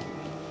that.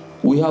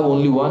 We have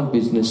only one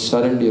business,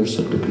 surrender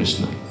yourself to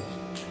Krishna.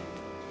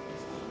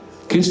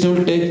 Krishna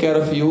will take care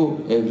of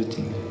you,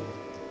 everything.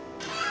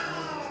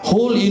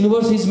 Whole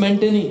universe is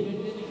maintaining.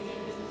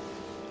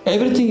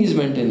 Everything is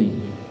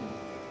maintaining.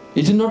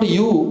 Is it not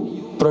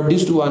you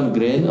produced one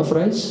grain of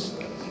rice?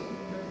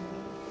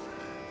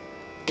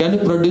 Can you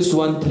produce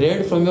one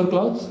thread from your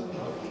cloth?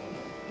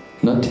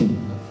 Nothing.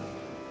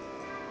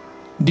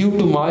 Due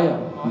to Maya,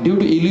 due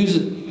to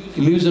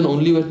illusion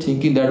only we are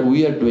thinking that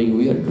we are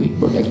doing,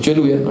 but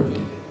actually we are not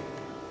doing.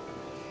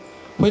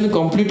 When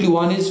completely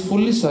one is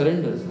fully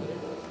surrendered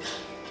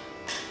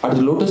at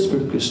the lotus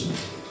feet of Krishna,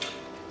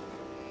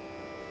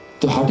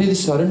 the heart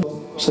is surrendered,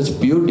 such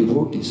pure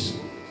devotees.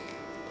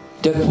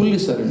 They are fully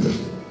surrendered.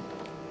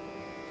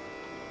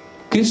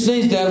 Krishna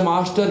is their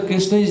master,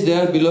 Krishna is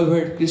their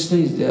beloved, Krishna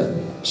is their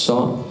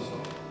son.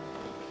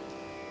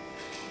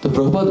 The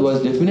Prabhupada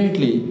was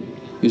definitely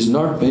is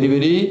not very,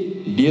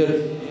 very dear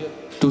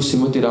to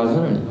Srimati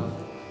Radharani.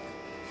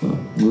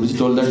 Guruji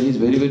told that he is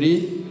very, very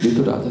dear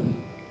to Radharani.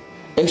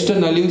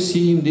 Externally you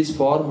see him in this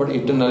form, but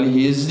internally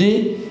he is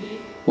the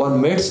one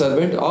maid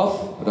servant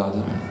of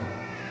Radharani.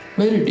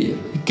 Very dear.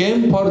 He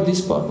came for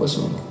this purpose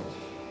only.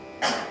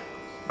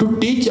 To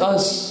teach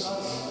us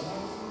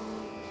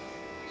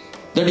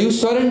that you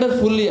surrender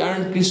fully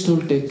and Krishna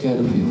will take care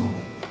of you.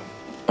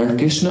 And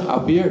Krishna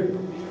appeared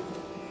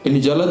in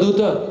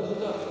Jaladuta.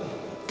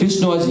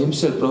 Krishna was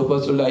himself.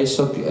 Prabhupada told, I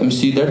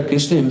see that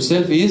Krishna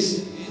himself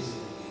is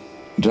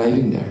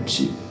driving that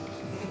ship.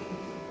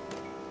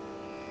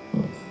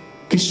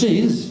 Krishna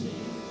is.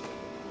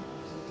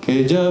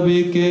 Ke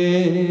jabi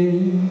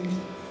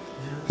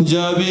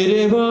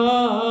re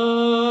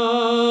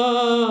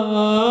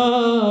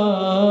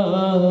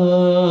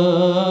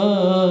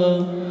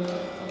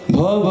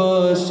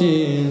bhava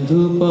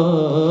sindhu pa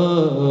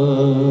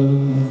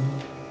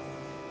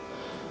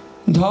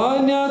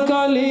dhanya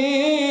kali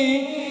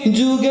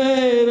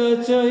jugera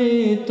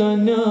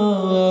chaitanya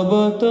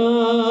avatar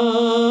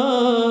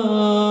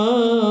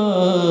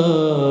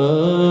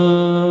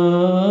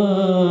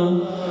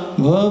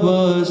bhava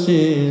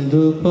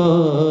sindhu pa.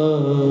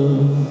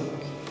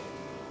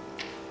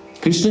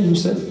 Krishna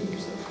himself,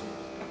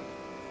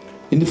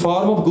 in the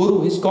form of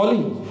Guru, is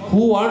calling.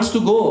 Who wants to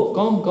go?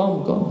 Come,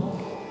 come, come.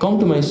 Come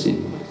to my seat.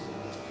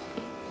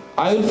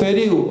 I will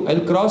ferry you. I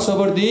will cross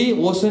over the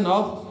ocean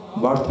of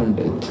birth and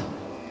death.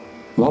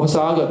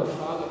 Bhavasagar.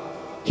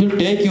 He will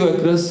take you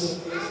across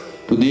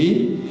to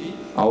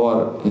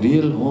our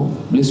real home,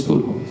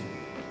 blissful home.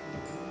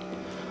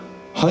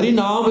 Hari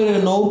naam mere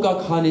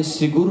nauka khani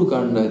Sri Guru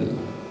Kandari.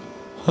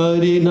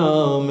 Hari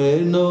naam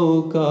mere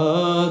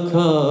nauka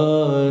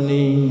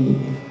khani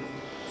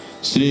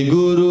Sri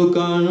Guru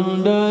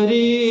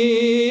Kandari.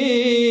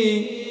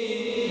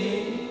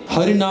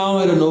 Hari naam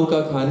mere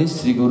nauka khani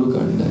Sri Guru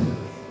Kandari.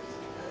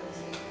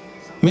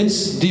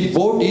 Means the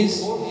boat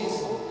is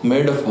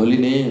made of holy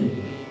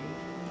name.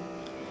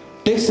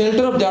 Take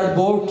shelter of that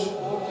boat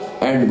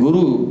and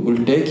Guru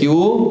will take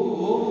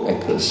you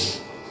across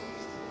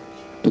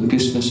to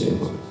Krishna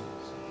Seva.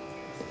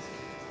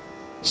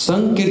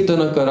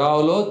 Sankirtana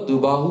karavalo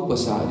dubahu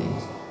pasari.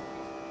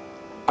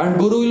 And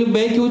Guru will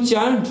make you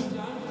chant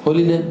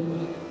holy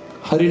name.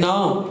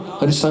 Harinam,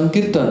 Hari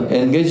Sankirtan,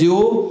 engage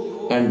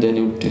you and then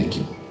he will take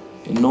you.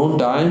 In no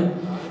time,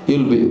 you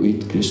will be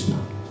with Krishna.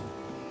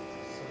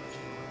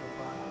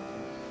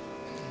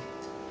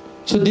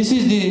 So this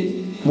is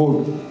the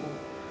mood.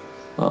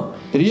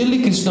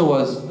 Really Krishna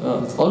was,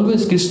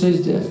 always Krishna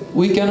is there.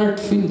 We cannot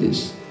feel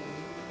this.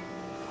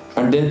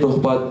 And then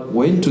Prabhupada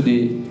went to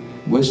the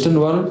Western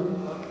world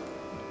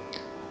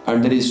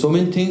and there is so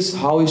many things,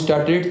 how he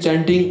started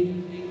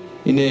chanting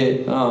in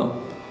a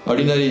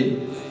ordinary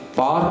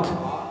park.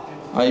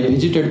 I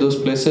visited those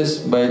places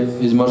by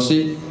His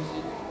mercy.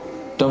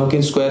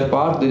 Tompkins Square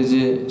Park, there is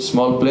a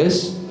small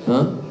place.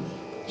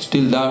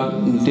 Till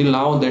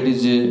now that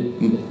is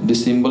the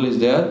symbol is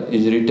there. It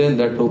is written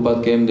that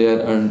Prabhupada came there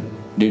and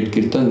did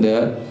kirtan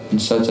there in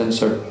such and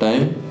such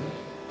time.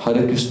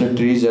 Hare Krishna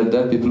trees are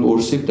there. People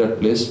worship that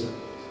place.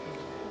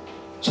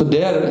 So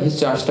there he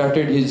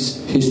started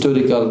his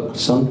historical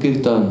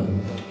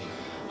Sankirtan.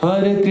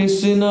 Hare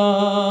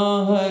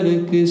Krishna,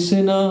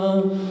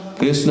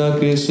 Krishna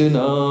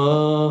Krishna,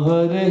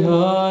 Hare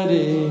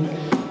Hare,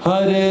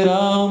 Hare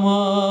Rama,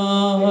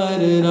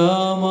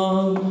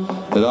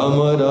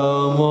 Rama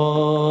Rama,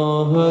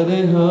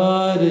 Hare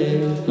Hare.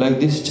 Like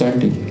this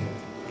chanting.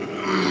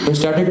 They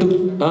started to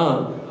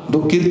do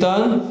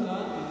kirtan,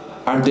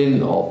 and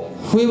then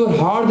whoever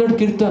heard that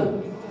kirtan,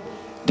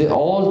 they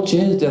all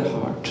changed their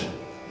heart.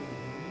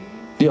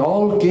 They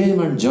all came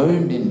and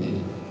joined in the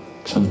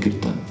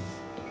Sankirtan.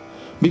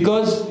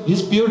 Because he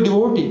is pure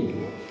devotee.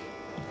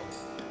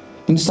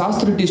 In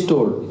Shastra it is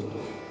told,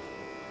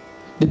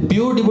 the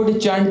pure devotee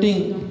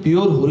chanting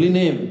pure holy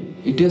name,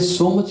 it has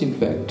so much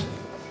impact.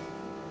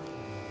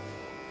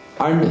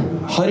 And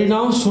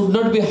Harinam should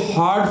not be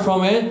heard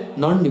from a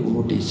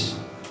non-devotees.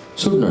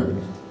 Should not.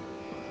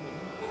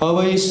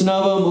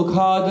 Avaishnava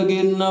mukhad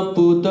girna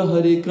puta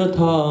hari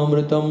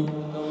krathamritam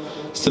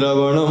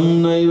Sravanam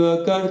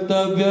naiva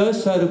kartavya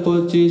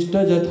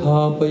sarpochishta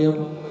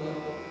jathapayam.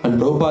 And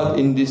Prabhupada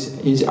in this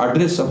his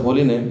address of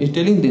holy name is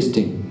telling this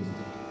thing.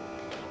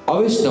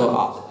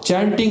 Avaishnava,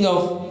 chanting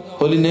of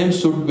holy name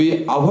should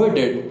be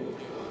avoided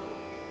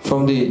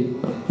from the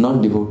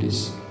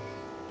non-devotees.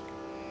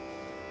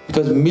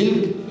 Because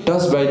milk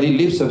touched by the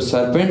lips of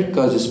serpent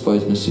causes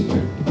poisonous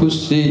effect. If you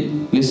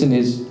see, listen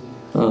his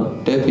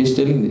tape, he is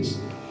telling this.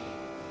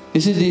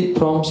 This is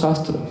from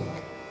Shastra.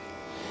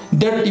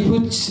 That if you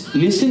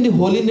listen the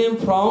holy name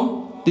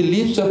from the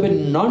lips of a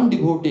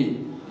non-devotee,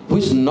 who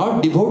is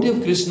not devotee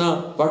of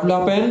Krishna, what will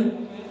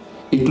happen?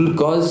 It will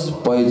cause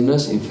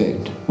poisonous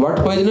effect. What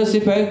poisonous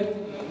effect?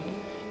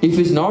 If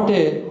he is not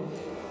a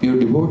pure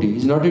devotee, he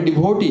is not a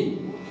devotee,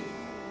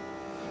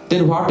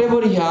 then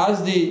whatever he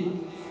has, the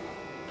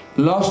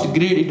lost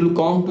greed, it will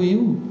come to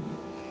you.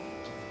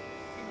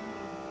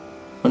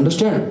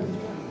 Understand?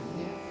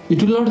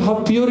 It will not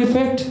have pure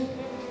effect.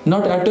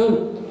 Not at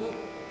all.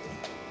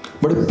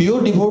 But a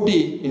pure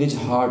devotee in his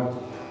heart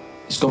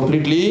is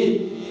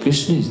completely,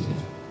 Krishna is there.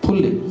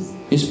 Fully.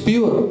 He is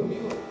pure.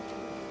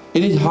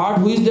 In his heart,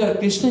 who is there?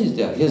 Krishna is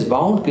there. He has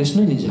bound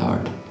Krishna in his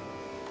heart.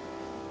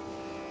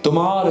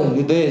 Tumar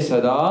hriday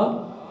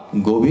sada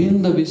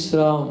Govinda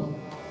Visram.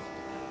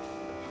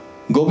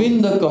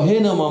 Govinda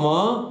kahena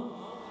mama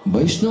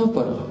Vaishnava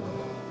para.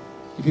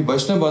 If you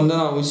Vaishnava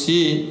Bandhana, we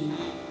see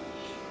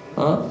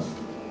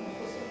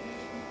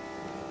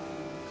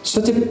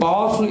such a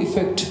powerful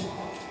effect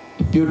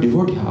a pure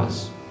devotee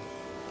has.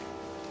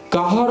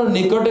 Kahar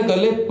nikate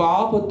gale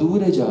paap dure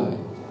jaye.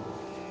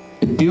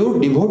 A pure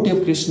devotee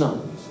of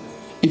Krishna,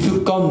 if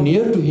you come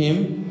near to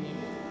him,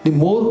 the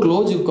more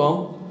close you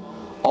come,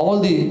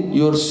 all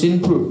your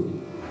sinful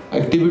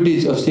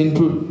activities of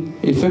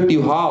sinful effect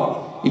you have,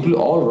 it will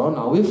all run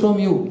away from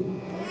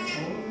you.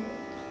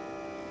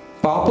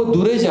 Papa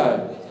dure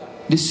jaye.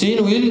 The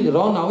sin will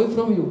run away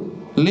from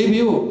you, leave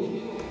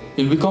you.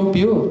 You will become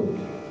pure.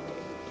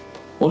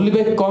 Only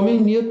by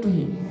coming near to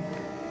him.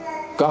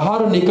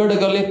 Kahar nikad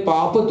gale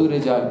papa dure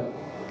jaye.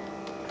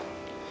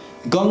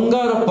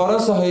 Ganga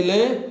paras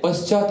haile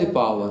paschate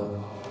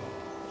pavan.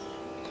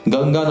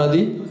 Ganga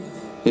Nadi,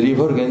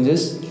 river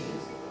Ganges.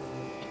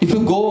 If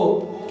you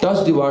go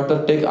touch the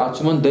water, take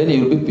achman, then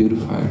you will be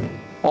purified.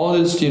 All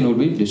else sin will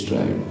be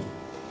destroyed.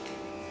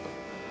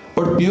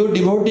 But pure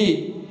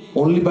devotee,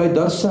 only by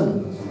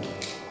darshan,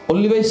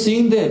 only by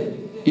seeing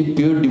them, a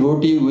pure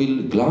devotee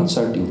will glance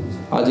at you.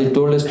 As I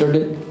told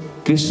yesterday,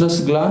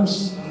 Krishna's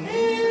glance,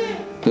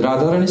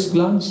 Radharani's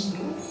glance.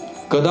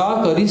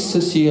 Kada karisya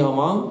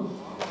siyama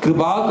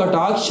kripa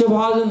kataksha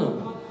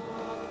bhajana.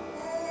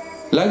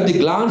 Like the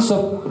glance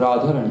of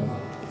Radharani,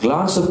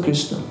 glance of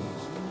Krishna.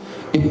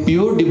 A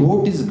pure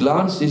devotee's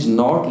glance is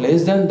not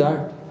less than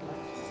that.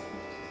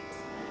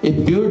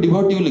 A pure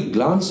devotee will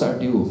glance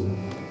at you.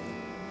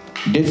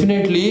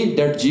 Definitely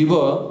that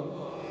jiva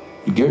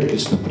will get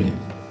Krishna prem.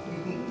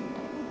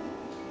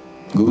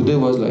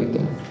 Gurudev was like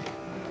that.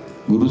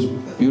 Guru's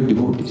pure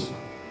devotees.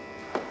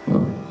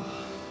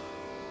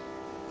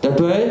 That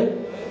way,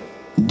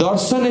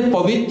 darshan e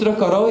pavitra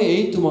karo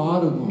ei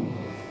tumhara gun.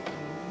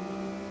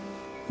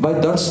 By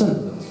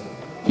darshan,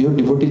 pure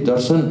devotee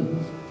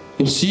darshan,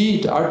 you'll see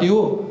it at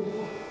you.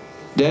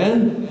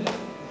 Then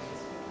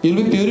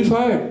you'll be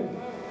purified.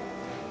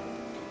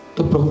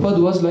 So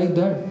Prabhupada was like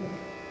that.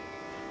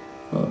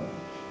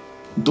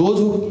 Those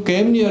who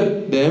came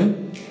near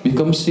them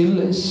become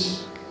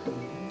sinless.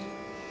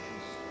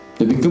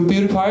 They become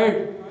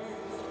purified.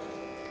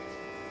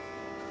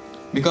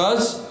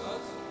 Because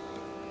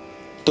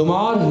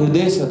Tumar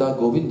Hriday Sada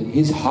Govinda,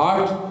 his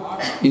heart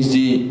is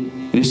the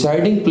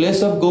residing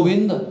place of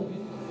Govinda.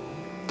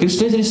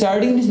 Krishna is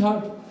residing in his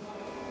heart.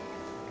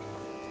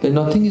 Then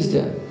nothing is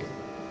there.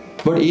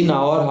 But in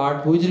our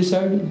heart, who is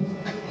residing?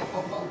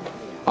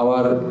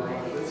 Our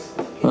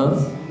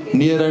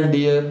near and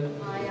dear,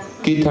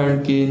 kith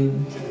and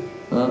kin.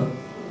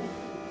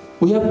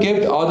 We have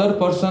kept other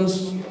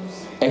persons,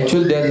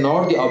 actually they are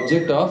not the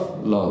object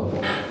of love.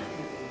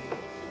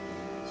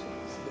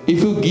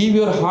 If you give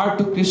your heart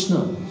to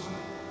Krishna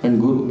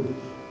and Guru,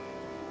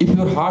 if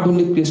your heart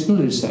only Krishna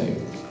will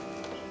reside,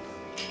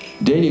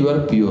 then you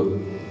are pure.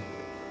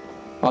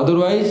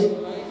 Otherwise,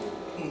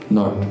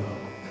 not.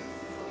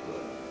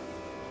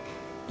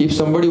 If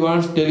somebody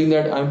wants telling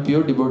that I am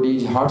pure devotee,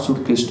 his heart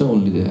should Krishna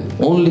only there.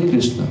 Only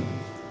Krishna.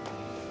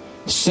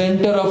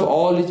 Center of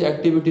all his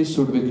activities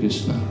should be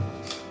Krishna.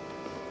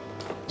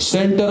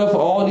 Center of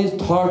all his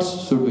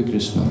thoughts should be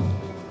Krishna.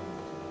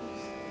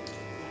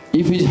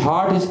 If his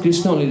heart is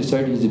Krishna only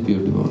reside, he is a pure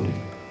devotee.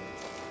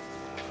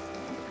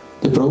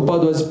 The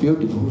Prabhupada was a pure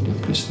devotee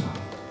of Krishna.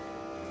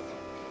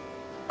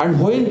 And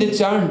when they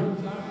chant,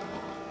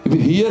 if you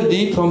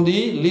hear from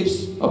the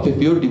lips of a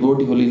pure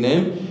devotee holy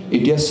name,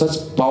 it has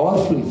such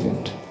powerful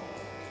effect.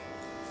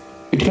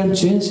 It can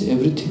change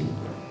everything.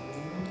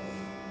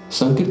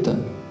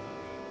 Sankirtan.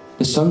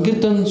 The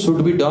Sankirtan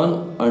should be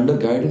done under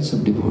guidance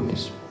of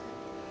devotees.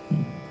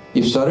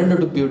 If surrender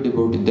to pure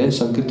devotee, then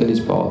Sankirtan is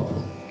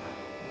powerful.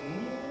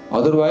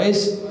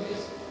 Otherwise,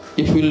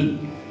 if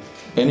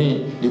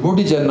any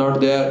devotees are not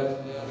there,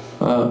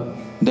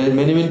 there are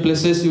many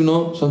places,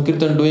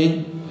 Sankirtan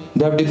doing,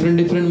 they have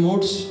different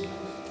moods.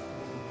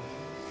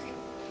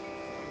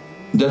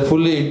 They are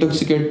fully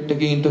intoxicated,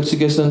 taking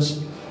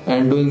intoxications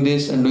and doing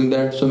this and doing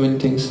that, so many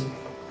things.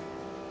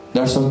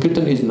 That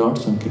Sankirtan is not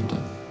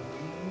Sankirtan.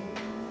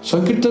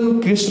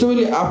 Sankirtan, Krishna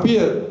will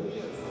appear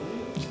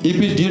if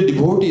his dear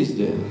devotee is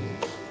there.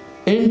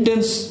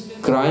 Intense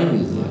crime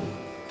is there.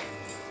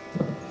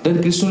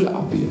 Then Krishna will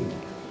appear.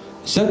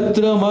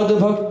 Satra mad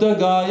bhakta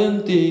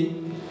gayanti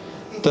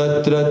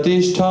tatra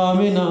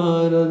tisthami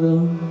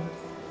narada.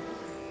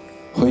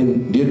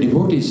 When dear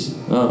devotees,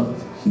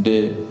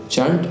 they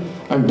chant,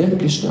 and then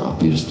Krishna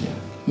appears there.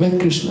 Make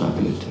Krishna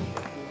appear there.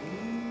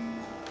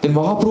 Then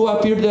Mahaprabhu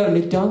appeared there,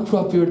 Nityananda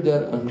appeared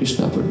there, and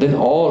Krishna appeared. Then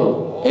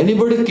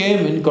anybody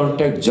came in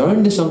contact,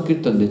 joined the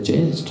Sankirtan, they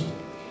changed.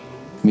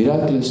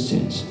 Miraculous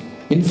change.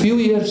 In few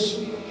years,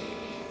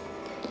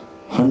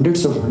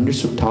 hundreds of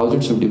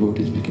thousands of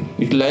devotees became.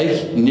 It's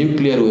like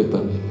nuclear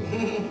weapon.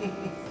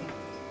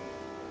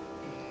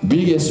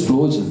 Big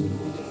explosion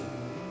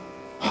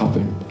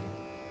happened.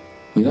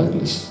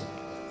 Miraculous.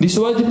 This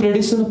was the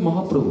prediction of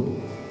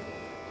Mahaprabhu.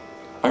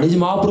 And his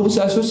Mahaprabhu's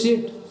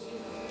associate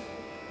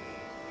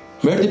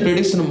made the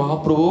prediction of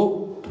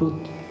Mahaprabhu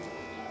truth.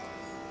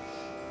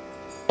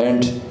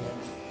 And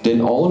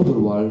then all the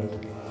world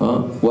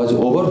was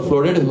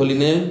overflowed with holy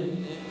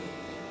name.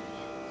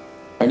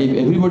 And if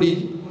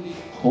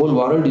whole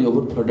world is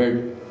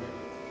overflowed,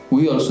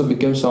 we also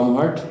became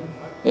somewhat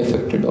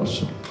affected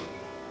also.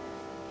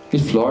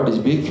 This flood is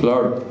big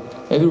flood.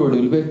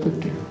 Everybody will be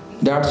affected.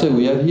 That's why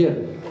we are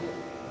here.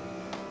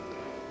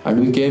 And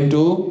we came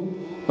to,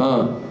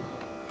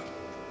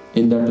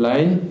 in that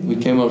line, we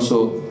came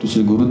also to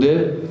Sri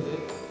Gurudev.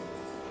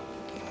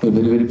 We are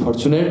very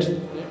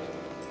fortunate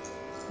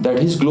that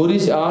his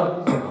glories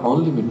are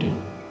unlimited.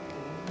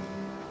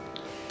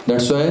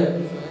 That's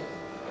why,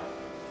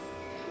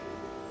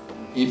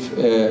 if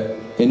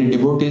any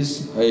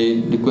devotees,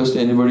 I request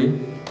anybody,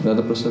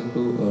 Radha Prasad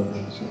or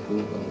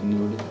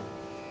anybody,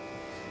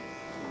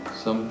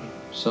 some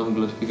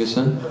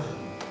glorification.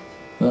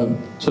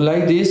 So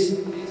like this,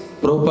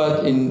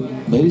 Prabhupada in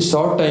very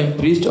short time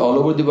preached all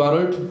over the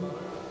world,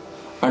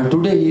 and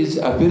today is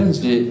appearance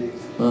day,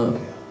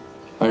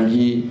 and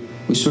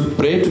we should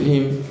pray to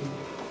him,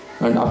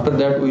 and after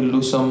that we will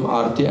do some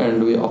arti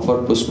and we offer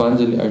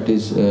Puspanjali at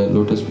his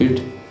lotus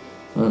feet.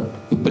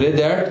 We pray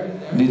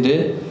that this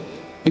day,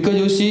 because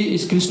you see,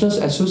 it's Krishna's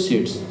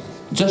associates.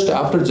 Just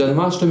after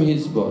Janmashtami he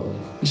is born.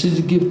 This is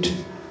the gift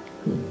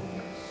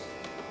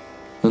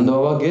Nanda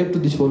Baba gave to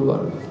this whole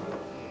world.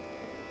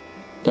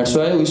 That's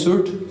why we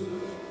should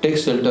take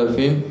shelter of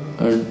him,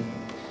 and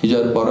he is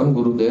our Param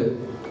Guru there,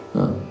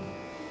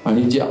 and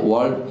he is the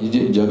world, he is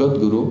the Jagat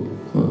Guru,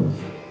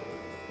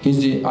 he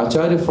is the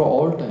Acharya for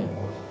all time.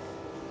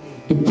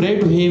 We pray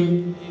to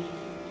him,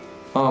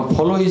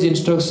 follow his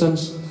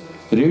instructions,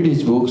 read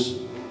his books,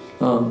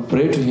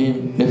 pray to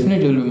him,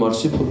 definitely he will be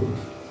merciful.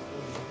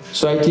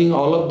 So I think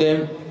all of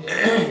them,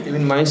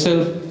 even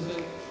myself,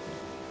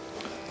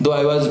 though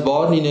I was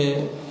born in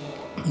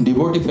a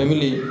devotee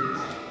family,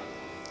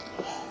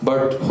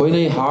 but when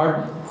I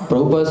heard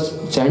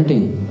Prabhupada's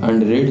chanting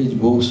and read his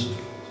books,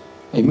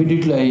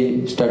 immediately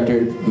I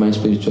started my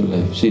spiritual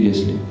life,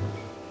 seriously.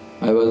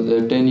 I was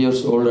 10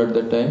 years old at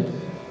that time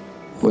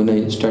when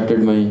I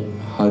started my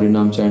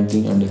Harinam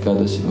chanting and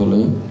Ekadasi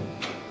following.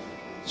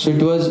 So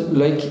it was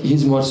like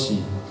his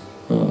mercy.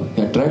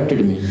 He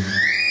attracted me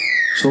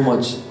so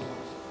much.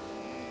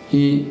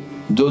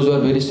 Those who are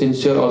very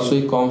sincere, also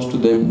he comes to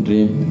them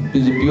dream.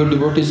 These pure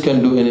devotees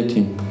can do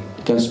anything.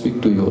 He can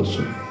speak to you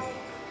also.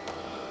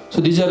 So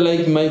these are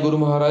like my Guru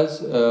Maharaj,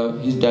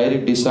 his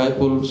direct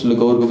disciple. Srila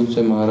Gaur Govind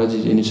Swami Maharaj,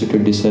 his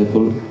initiated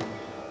disciple.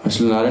 And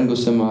Srila Narayan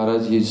Goswami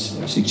Maharaj, his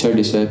Shiksha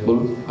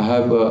disciple.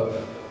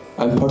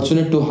 I'm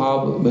fortunate to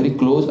have very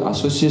close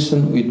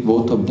association with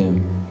both of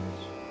them.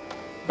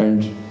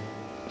 And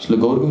Srila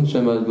Gaur Govind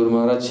Swami Maharaj, Guru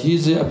Maharaj,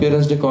 his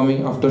appearance day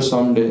coming after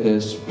some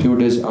days, few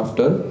days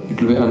after,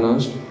 it will be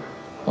announced.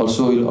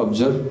 Also we will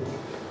observe.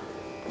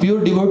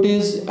 Pure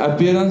devotees'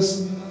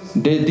 appearance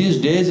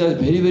these days are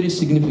very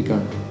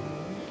significant.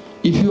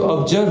 If you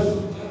observe,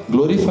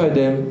 glorify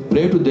them,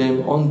 pray to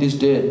them on this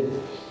day,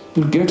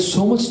 you will get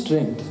so much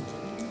strength.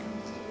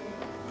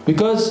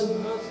 Because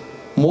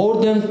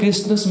more than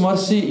Krishna's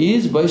mercy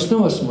is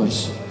Vaishnava's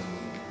mercy.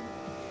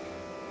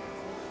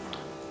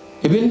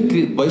 Even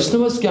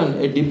Vaishnavas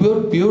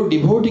a pure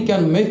devotee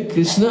can make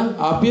Krishna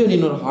appear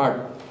in your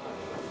heart.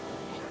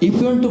 If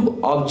you want to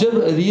observe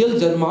a real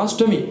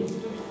Janmashtami,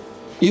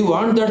 you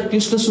want that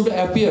Krishna should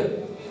appear.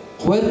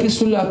 Where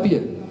Krishna will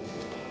appear?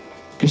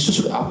 Krishna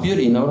should appear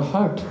in our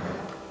heart.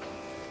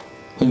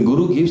 When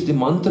Guru gives the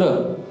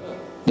mantra,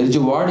 there is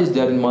a word is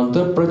there in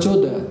mantra,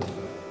 prachodayat.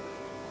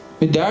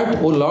 With that,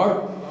 oh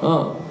Lord,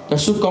 that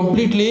should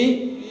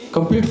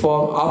complete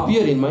form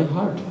appear in my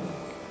heart.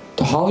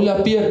 So how will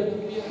appear?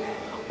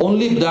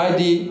 Only by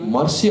the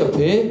mercy of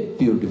a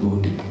pure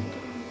devotee.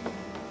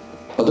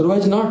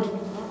 Otherwise not.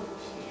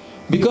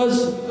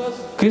 Because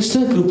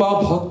Krishna Kripa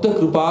Bhakta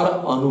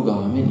Kripar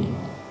Anugamini.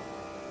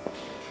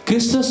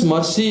 Krishna's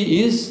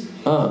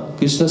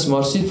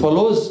mercy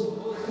follows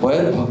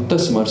where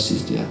Bhakta's mercy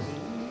is there.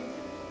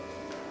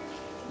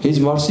 His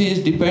mercy is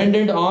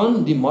dependent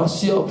on the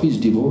mercy of his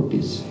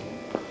devotees.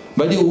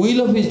 By the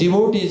will of his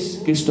devotees,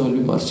 Krishna will be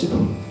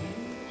merciful.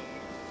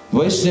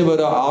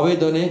 Vaishnavara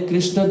avedane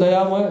Krishna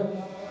dayamaya.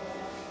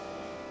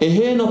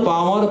 Ehena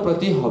pamar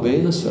prati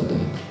habena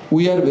sadaya.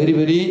 We are very,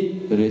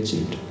 very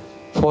wretched,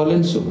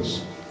 fallen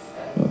souls.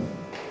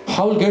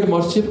 How will get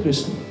mercy of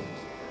Krishna?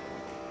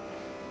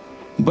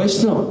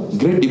 Vaishnava,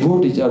 great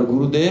devotees are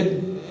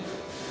Gurudev,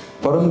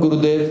 Param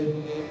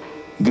Gurudev,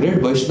 great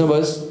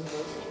Vaishnavas.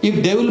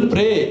 If they will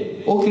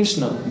pray, "Oh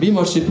Krishna, be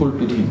merciful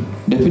to him,"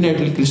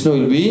 definitely Krishna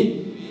will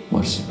be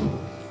merciful.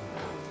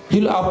 He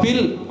will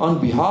appeal on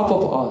behalf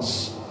of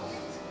us.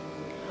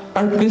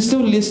 And Krishna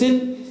will listen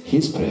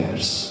his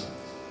prayers,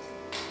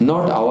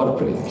 not our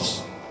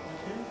prayers.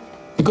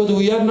 Because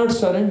we are not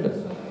surrendered.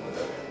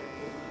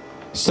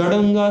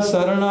 Sadanga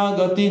sarana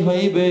gati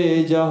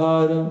haibe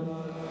jahara.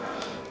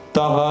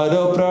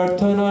 Tahara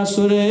prarthana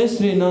sure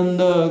Sri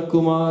Nanda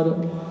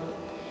Kumara.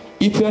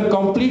 If you are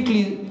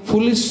completely,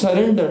 fully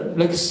surrendered,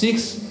 like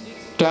 6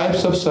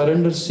 types of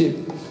surrendership,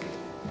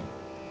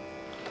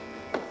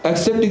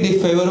 accepting the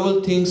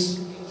favorable things,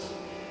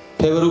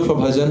 favorable for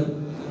bhajan,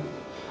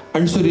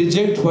 and to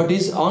reject what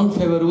is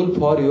unfavorable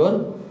for your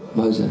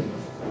bhajan.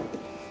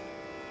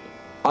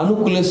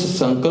 Anukulesya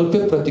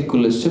sankalpe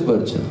pratikulesya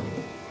varjana.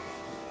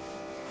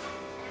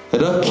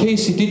 Rakhe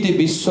sitite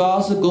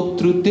vishwas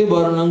goptrute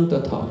varnang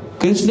tatha.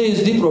 Krishna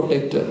is the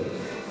protector.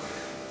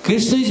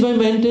 Krishna is my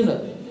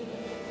maintainer.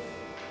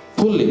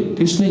 Fully,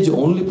 Krishna is the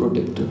only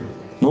protector.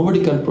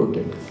 Nobody can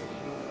protect.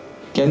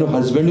 Can your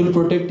husband will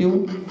protect you?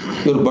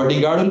 Your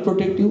bodyguard will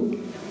protect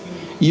you?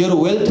 Your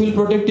wealth will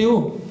protect you?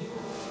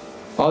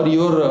 Or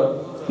your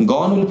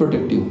gun will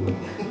protect you?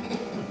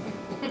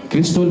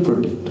 Krishna will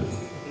protect.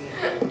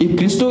 If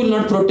Krishna will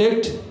not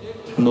protect,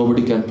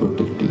 nobody can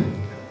protect you.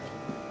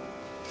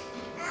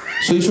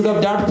 So you should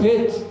have that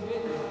faith.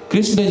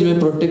 Krishna is my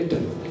protector.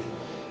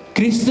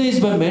 Krishna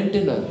is my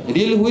maintainer.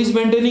 Really, who is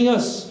maintaining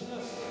us?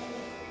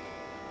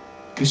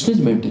 Krishna is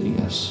maintaining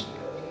us.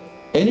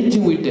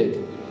 Anything we take,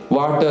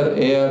 water,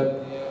 air,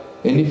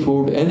 any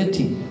food,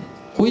 anything,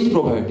 who is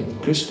providing?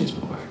 Krishna is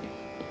providing.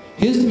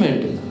 He is the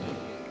maintainer.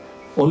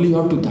 Only you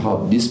have to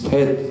have this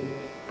faith.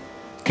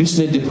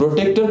 Krishna is the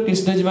protector,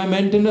 Krishna is my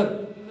maintainer.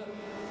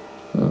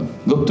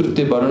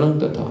 Goptrute Varanam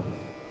Tatha.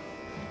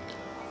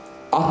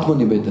 Atma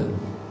Nivedan.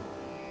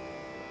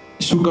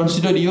 You should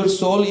consider your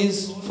soul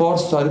is for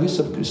service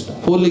of Krishna.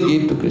 Fully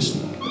give to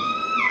Krishna.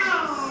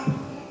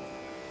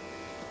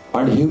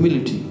 And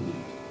humility.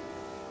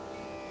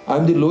 I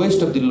am the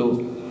lowest of the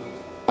low.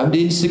 I am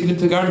the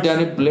insignificant than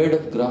a blade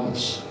of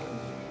grass.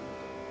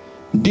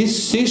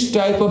 This 6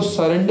 type of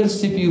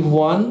surrendership, if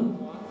one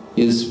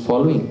is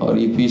following, or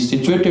if he is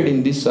situated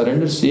in this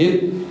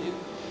surrendership,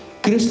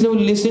 Krishna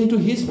will listen to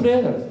his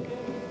prayer.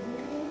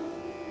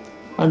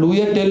 And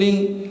we are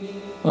telling,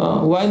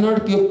 why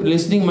not keep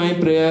listening my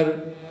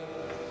prayer?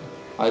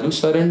 Are you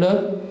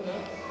surrender?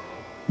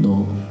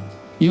 No.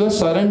 You are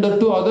surrendered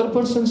to other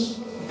persons.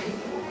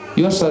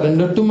 You are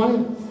surrendered to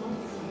mine.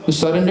 You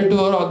surrender to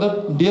our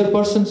other dear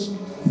persons.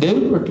 They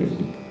will protect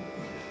you.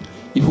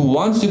 If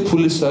once you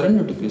fully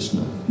surrender to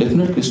Krishna,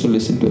 definitely Krishna will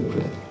listen to your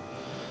prayer.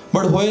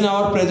 But when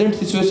our present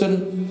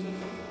situation,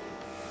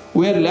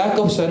 we are lack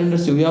of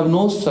surrendership, we have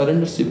no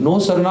surrendership, no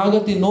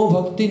saranagati, no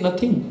bhakti,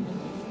 nothing.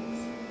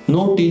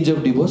 No tinge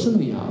of devotion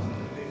we have.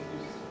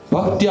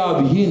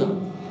 Bhaktya vihina.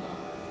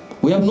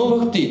 We have no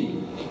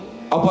bhakti.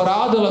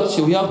 Aparadha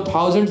lakshya. We have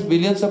thousands,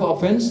 billions of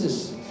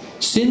offenses,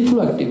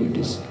 sinful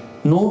activities.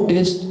 No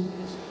taste.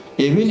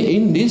 Even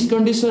in this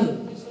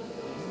condition,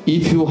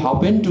 if you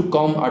happen to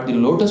come at the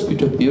lotus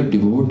feet of your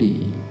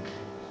devotee,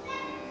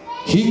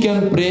 he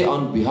can pray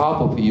on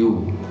behalf of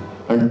you,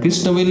 and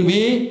Krishna will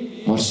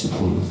be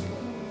merciful.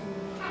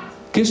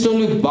 Krishna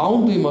will be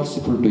bound to be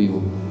merciful to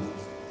you.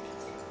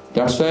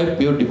 That's why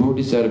pure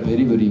devotees are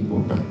very, very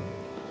important.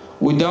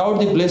 Without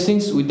the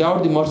blessings,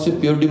 without the mercy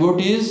of pure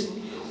devotees,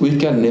 we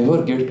can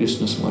never get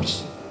Krishna's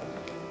mercy.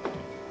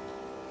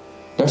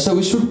 That's why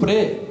we should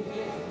pray.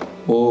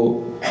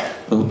 Oh,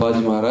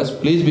 Prabhupada Maharaj,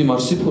 please be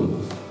merciful.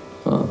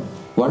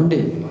 One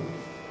day,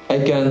 I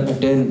can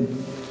attain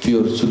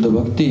pure Suddha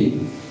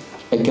Bhakti.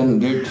 I can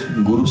get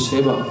Guru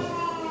Seva.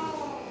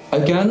 I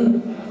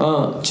can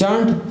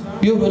chant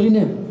pure holy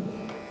name.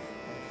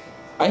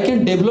 I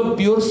can develop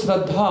pure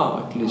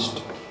Shraddha at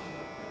least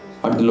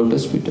at the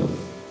lotus feet of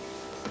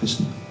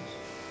Krishna.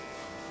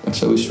 That's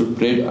how we should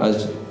pray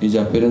as his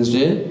appearance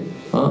day.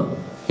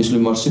 He should be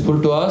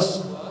merciful to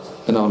us,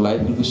 then our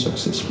life will be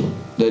successful.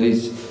 There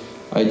is,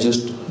 I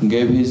just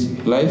gave his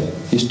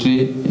life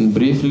history in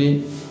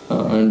briefly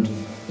and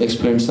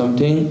explained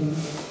something.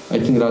 I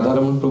think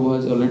Radharaman Prabhu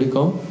has already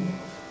come.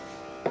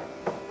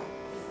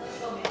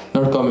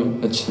 Not coming.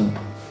 Achha.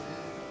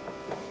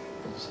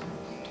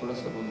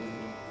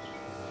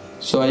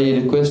 So I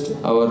request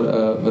our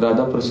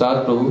Radha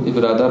Prasad Prabhu, if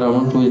Radha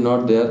Raman Prabhu is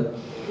not there,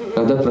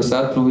 Radha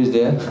Prasad Prabhu is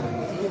there.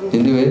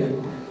 Anyway,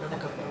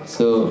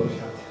 so,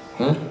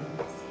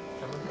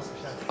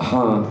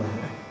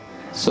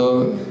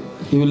 so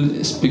he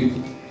will speak,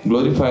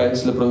 glorify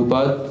Srila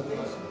Prabhupada.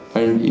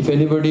 And if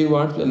anybody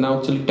wants, now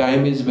actually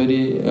time is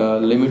very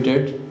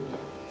limited.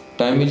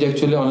 Time is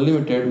actually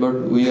unlimited, but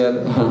we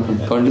are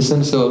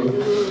conditioned soul.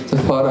 So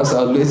for us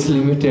always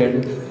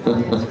limited.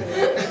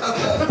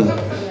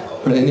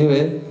 But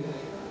anyway,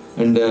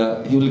 and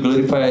he will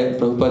glorify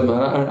Prabhupada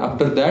Maharaj, and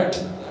after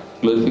that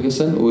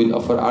glorification we will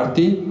offer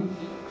Aarti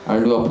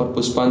and we offer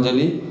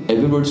Puspanjali.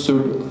 Everybody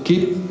should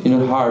keep in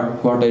your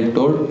heart what I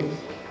told,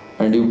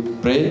 and you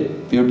pray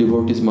pure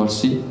devotee's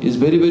mercy. Is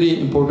very,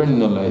 very important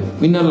in our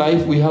life. In our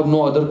life we have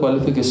no other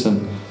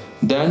qualification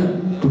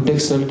than to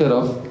take shelter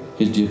of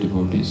his dear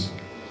devotees.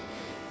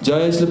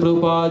 Jai Srila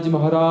Prabhupada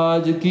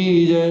Maharaj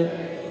ki jai.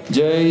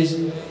 Jai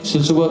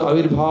Srila Subhad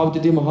Avirbhav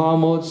Tithi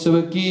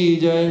Mahamotsav ki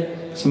jai.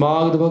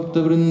 Smagd Bhakta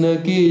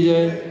Vrinda ki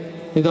jai.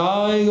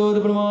 Hidai Gaur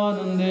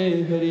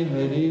Brahmanande Hari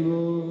Hari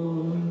Bo.